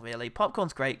ideal, really.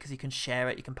 Popcorn's great because you can share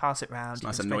it, you can pass it around, it's you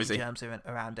nice can and spread noisy. germs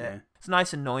around it. Yeah. It's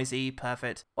nice and noisy,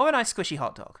 perfect. Or a nice squishy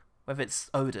hot dog, whether it's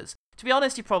odours. To be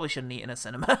honest, you probably shouldn't eat in a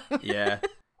cinema. Yeah.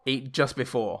 Eat just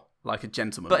before, like a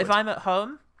gentleman But would.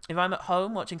 if I'm at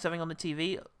home watching something on the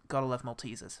TV, gotta love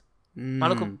Maltesers. My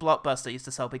local Blockbuster used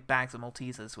to sell big bags of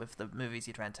Maltesers with the movies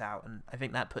you'd rent out, and I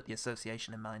think that put the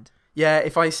association in mind. Yeah,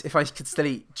 if I could still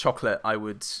eat chocolate, I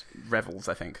would Revels,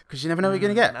 I think. Because you never know what you're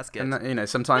going to get. That's good. And that,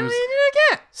 sometimes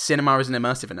cinema isn't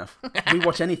immersive enough. We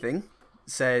Watch Anything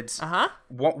said,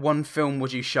 what one film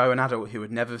would you show an adult who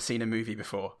had never seen a movie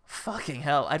before? Fucking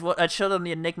hell. I'd show them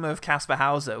The Enigma of Caspar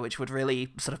Hauser, which would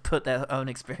really sort of put their own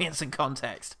experience in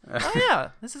context. Oh yeah,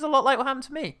 this is a lot like what happened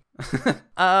to me.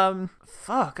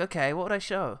 Fuck, okay, what would I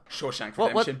show? Shawshank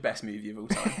Redemption, best movie of all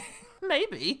time.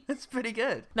 Maybe. It's pretty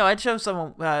good. No, I'd show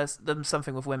them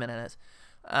something with women in it.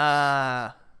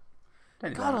 God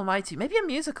almighty. Maybe a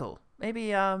musical.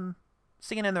 Maybe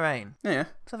Singing in the Rain. Yeah.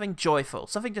 Something joyful.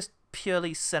 Something just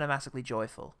purely cinematically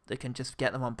joyful that can just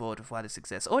get them on board with why this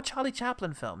exists. Or a Charlie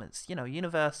Chaplin film. It's,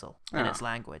 universal in its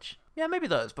language. Yeah, maybe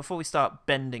those. Before we start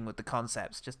bending with the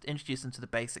concepts, just introduce them to the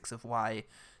basics of why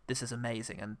this is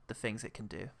amazing and the things it can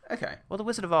do. Okay. Well, The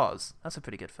Wizard of Oz. That's a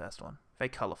pretty good first one. Very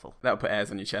colourful. That'll put airs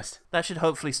on your chest. That should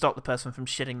hopefully stop the person from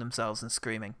shitting themselves and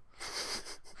screaming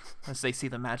as they see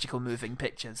the magical moving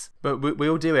pictures. But we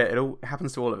all do it. It all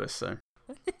happens to all of us, so...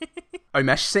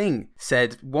 Omesh Singh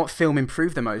said, what film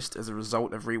improved the most as a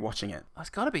result of rewatching it? It's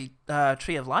got to be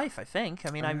Tree of Life, I think.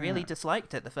 I mean, I really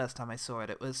disliked it the first time I saw it.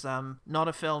 It was not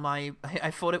a film I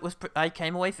thought it was... I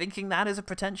came away thinking that is a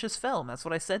pretentious film. That's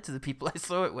what I said to the people I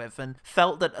saw it with, and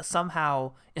felt that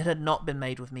somehow it had not been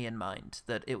made with me in mind,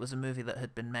 that it was a movie that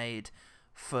had been made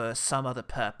for some other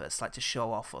purpose, like to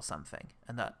show off or something,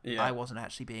 and that I wasn't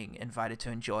actually being invited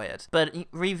to enjoy it. But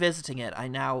revisiting it, I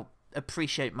now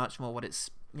appreciate much more what it's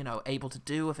able to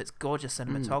do with its gorgeous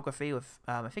cinematography. With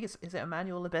I think is it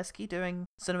Emmanuel Lubezki doing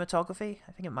cinematography?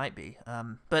 I think it might be.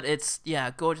 But it's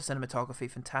gorgeous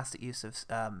cinematography, fantastic use of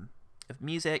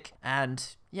music,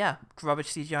 and rubbish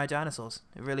CGI dinosaurs.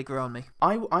 It really grew on me.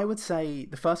 I would say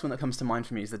the first one that comes to mind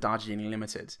for me is the Darjeeling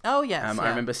Limited. Oh yes, I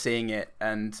remember seeing it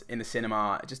and in the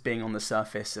cinema, just being on the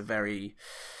surface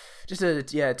just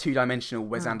a two-dimensional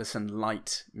Wes Anderson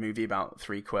light movie about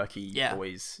three quirky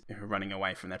boys who are running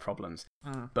away from their problems.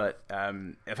 But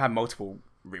I've had multiple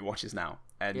rewatches now,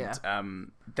 and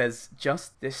there's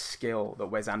just this skill that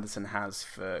Wes Anderson has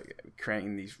for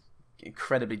creating these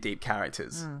incredibly deep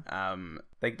characters.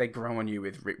 They grow on you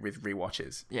with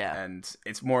rewatches. And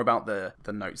it's more about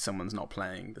the notes someone's not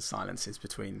playing, the silences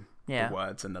between the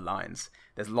words and the lines.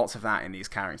 There's lots of that in these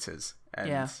characters,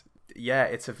 and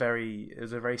it was a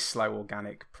very slow,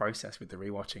 organic process with the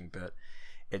rewatching, but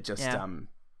it just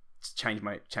changed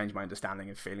my understanding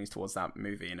and feelings towards that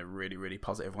movie in a really, really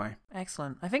positive way.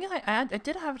 Excellent. I think I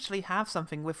did actually have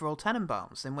something with Royal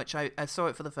Tenenbaums, in which I saw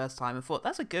it for the first time and thought,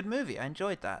 that's a good movie. I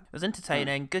enjoyed that. It was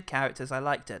entertaining, good characters, I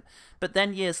liked it. But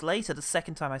then years later, the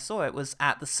second time I saw it was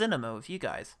at the cinema with you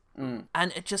guys.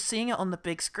 And just seeing it on the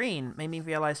big screen made me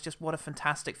realize just what a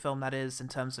fantastic film that is in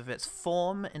terms of its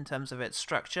form, in terms of its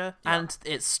structure, and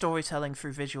its storytelling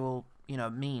through visual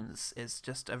means is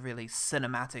just a really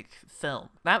cinematic film.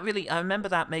 I remember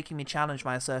that making me challenge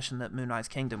my assertion that Moonrise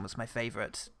Kingdom was my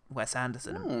favorite Wes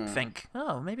Anderson and think,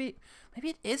 maybe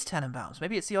it is Tenenbaums.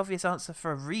 Maybe it's the obvious answer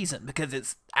for a reason, because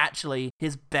it's actually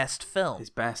his best film. His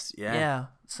best, yeah. Yeah.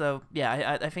 So,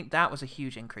 yeah, I think that was a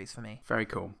huge increase for me. Very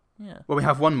cool. Yeah. Well, we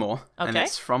have one more, and Okay.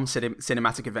 it's from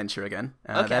Cinematic Adventure again.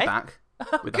 Okay. They're back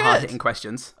with the Good. hard-hitting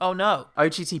questions. Oh, no.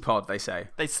 OGT Pod, they say.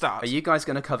 They start. Are you guys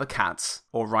going to cover Cats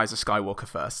or Rise of Skywalker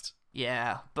first?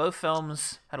 Yeah, both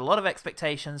films had a lot of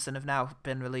expectations and have now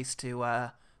been released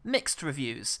to mixed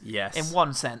reviews. Yes. In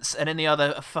one sense, and in the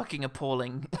other, fucking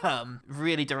appalling,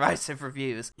 really derisive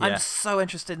reviews. Yeah. I'm so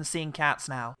interested in seeing Cats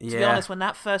now. To be Yeah. honest, when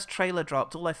that first trailer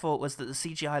dropped, all I thought was that the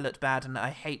CGI looked bad and I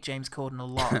hate James Corden a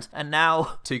lot. And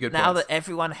now, Two good now points. that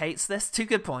everyone hates this, two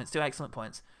excellent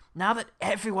points. Now that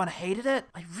everyone hated it,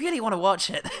 I really want to watch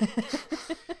it.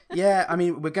 Yeah, I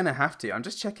mean, we're going to have to. I'm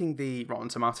just checking the Rotten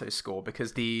Tomatoes score,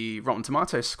 because the Rotten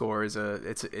Tomatoes score is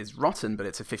rotten, but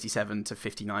it's a 57 to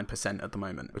 59% at the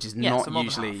moment, which is Yeah, so not more than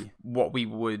usually half. what we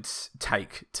would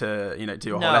take to,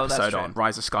 do a No, whole that's episode true. on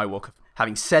Rise of Skywalker.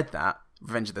 Having said that,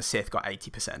 Revenge of the Sith got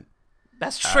 80%.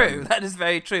 That's true. That is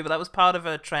very true. But that was part of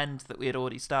a trend that we had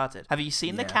already started. Have you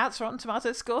seen the Yeah. Cats Rotten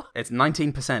Tomatoes score? It's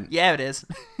 19%. Yeah, it is.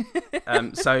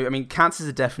 So, I mean, Cats is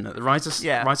a definite. The Rise of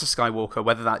Yeah. Skywalker,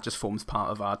 whether that just forms part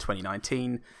of our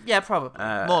 2019 Yeah, probably.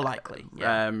 More likely.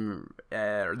 Yeah.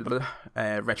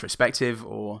 retrospective,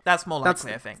 or That's more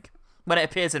likely, I think. When it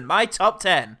appears in my top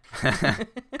 10.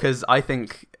 because I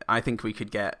think we could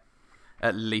get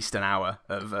at least an hour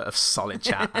of solid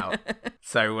chat out.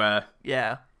 So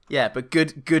Yeah. yeah, but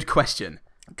good question.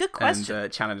 Good question.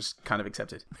 And challenge kind of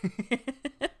accepted.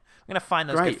 I'm going to find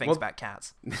those Great, good things well- about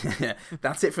cats.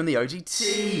 That's it from the OG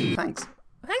team. Thanks.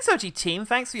 Thanks, OG team.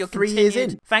 Thanks for your 3 years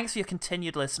in. Thanks for your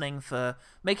continued listening, for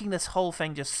making this whole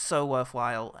thing just so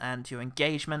worthwhile, and your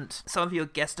engagement. Some of you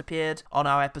have guest appeared on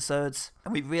our episodes,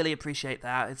 and we really appreciate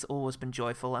that. It's always been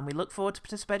joyful, and we look forward to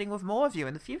participating with more of you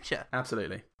in the future.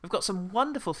 Absolutely. We've got some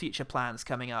wonderful future plans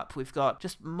coming up. We've got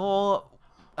just more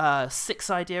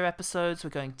 6-idea episodes. We're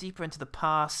going deeper into the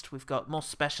past. We've got more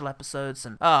special episodes,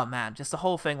 and oh man, just the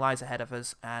whole thing lies ahead of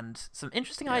us, and some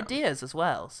interesting ideas as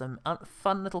well. Some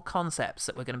fun little concepts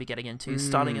that we're going to be getting into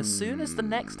starting as soon as the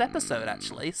next episode,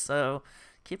 actually. So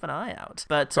keep an eye out.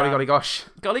 But Golly gosh.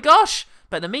 golly gosh!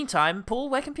 But in the meantime,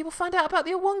 Paul, where can people find out about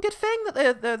the one good thing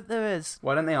that there is?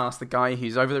 Why don't they ask the guy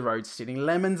who's over the road stealing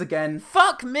lemons again?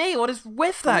 Fuck me! What is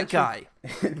with that guy?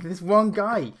 This one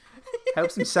guy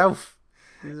helps himself.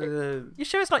 You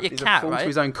sure it's not your He's a cat, fool right? to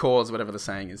his own cause, whatever the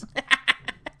saying is.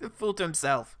 A fool to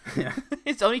himself. Yeah.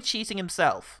 He's only cheating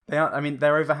himself. They are. I mean,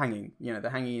 they're overhanging. They're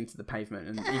hanging into the pavement,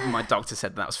 and even my doctor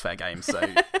said that was fair game. So,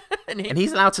 and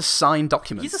he's allowed to sign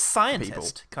documents. He's a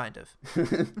scientist, kind of.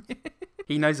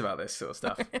 He knows about this sort of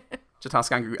stuff. Just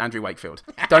ask Andrew Wakefield.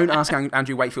 Don't ask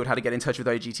Andrew Wakefield how to get in touch with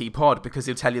OGT Pod, because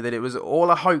he'll tell you that it was all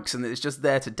a hoax and that it's just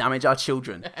there to damage our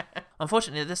children.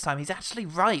 Unfortunately, this time he's actually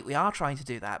right. We are trying to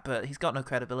do that, but he's got no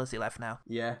credibility left now.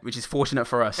 Yeah, which is fortunate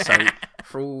for us. So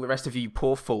for all the rest of you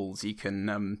poor fools, you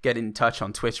can get in touch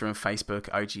on Twitter and Facebook,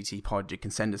 OGT Pod. You can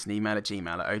send us an email at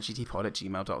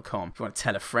ogtpod@gmail.com. If you want to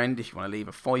tell a friend, if you want to leave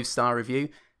a 5-star review,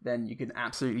 then you can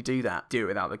absolutely do that. Do it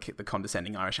without the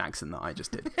condescending Irish accent that I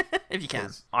just did. If you can.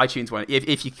 iTunes won't.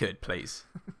 If you could, please.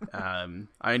 I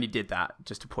only did that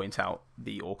just to point out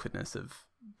the awkwardness of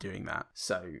doing that.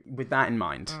 So with that in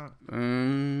mind,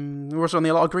 we're also on the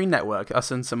A Lot of Green Network. Us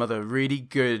and some other really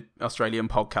good Australian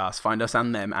podcasts. Find us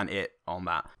and them and it on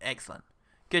that. Excellent.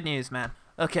 Good news, man.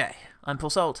 Okay, I'm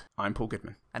Paul Salt. I'm Paul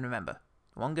Goodman. And remember,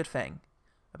 one good thing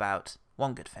about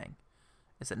one good thing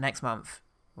is that next month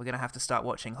we're going to have to start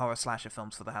watching horror slasher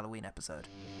films for the Halloween episode.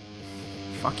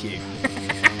 Fuck you.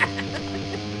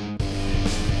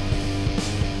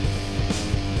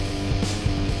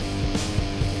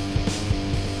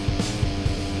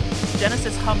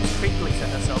 Genesis hums creepily to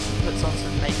herself and puts on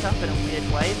some makeup in a weird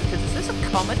way, because is this a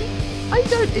comedy? I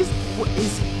don't. Is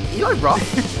Eli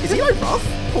Roth? Is Eli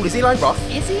Roth? Paul, is Eli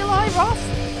Roth? Is Eli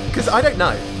Roth? Because I don't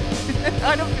know.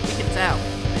 I don't think we can tell.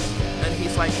 And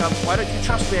he's like, why don't you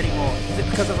trust me anymore? Is it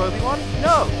because of Obi-Wan?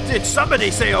 No. Did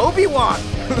somebody say Obi-Wan?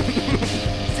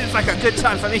 Seems like a good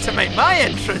time for me to make my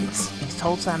entrance. He's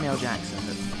told Samuel Jackson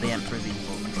that the Emperor's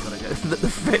evil and he's got to the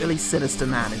fairly sinister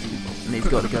man is evil, and he's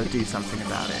got to go do something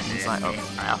about it. And he's like, oh,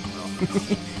 well,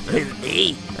 it's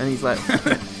me. And he's like,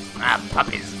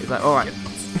 puppies. He's like, all right.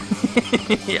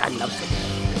 I love them.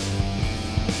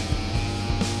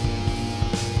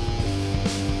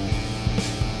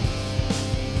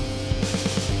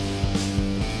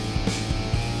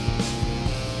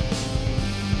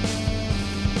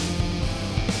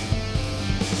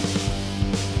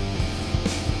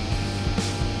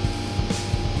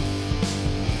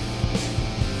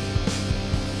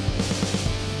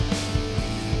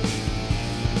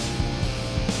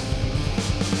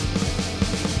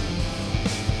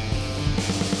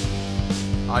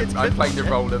 I'm playing the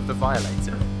role of the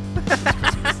violator.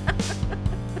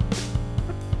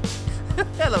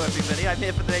 Hello, everybody. I'm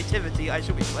here for the nativity. I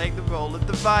shall be playing the role of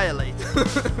the violator.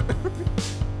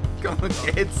 Come on,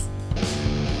 kids.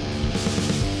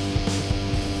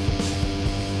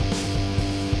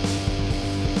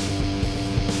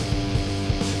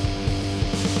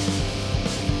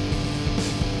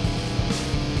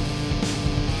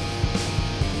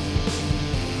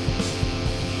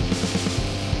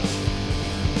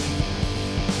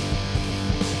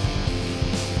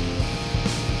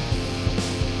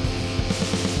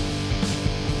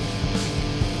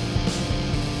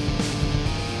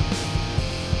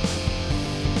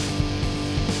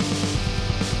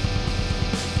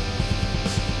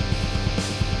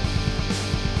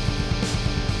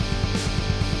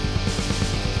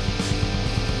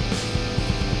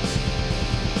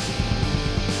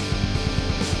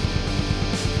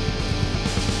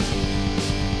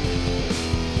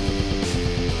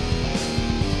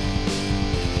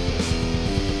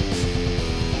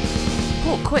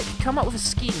 Quick, come up with a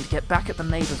scheme to get back at the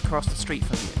neighbours across the street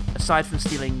from you, aside from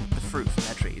stealing the fruit from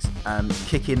their trees.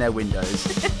 Kick in their windows,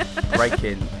 break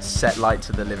in, set light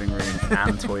to the living room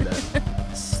and toilet,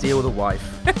 steal the wife,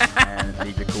 and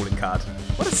leave your calling card.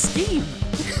 What a scheme!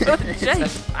 What a shape!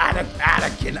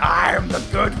 Anakin, I am the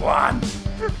good one!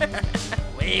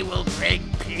 We will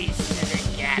bring peace to the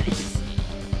galaxy.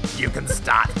 You can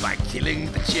start by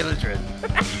killing the children.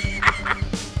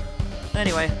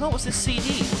 Anyway, what was this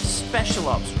CD with Special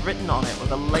Ops written on it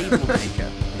with a label maker?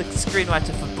 The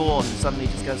screenwriter for Bourne suddenly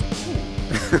just goes, ooh.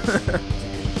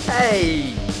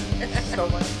 Hey! So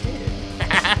I did.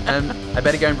 I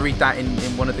better go and read that in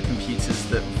one of the computers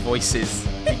that voices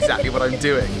exactly what I'm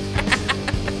doing.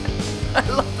 I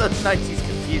love those 90s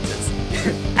computers.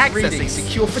 Reading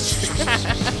secure for...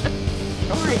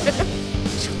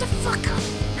 Shut the fuck up.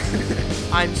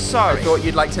 I'm sorry. I thought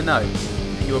you'd like to know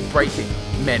that you were breaking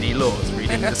many laws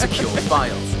reading the secure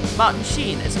files. Martin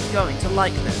Sheen isn't going to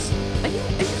like this. Are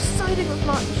you siding with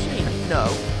Martin Sheen?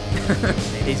 No.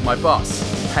 He's my boss.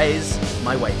 He pays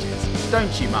my wages.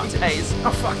 Don't you, Martin?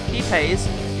 He pays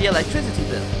the electricity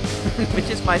bill, which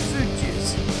is my food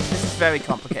juice. This is very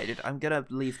complicated. I'm gonna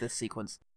leave this sequence.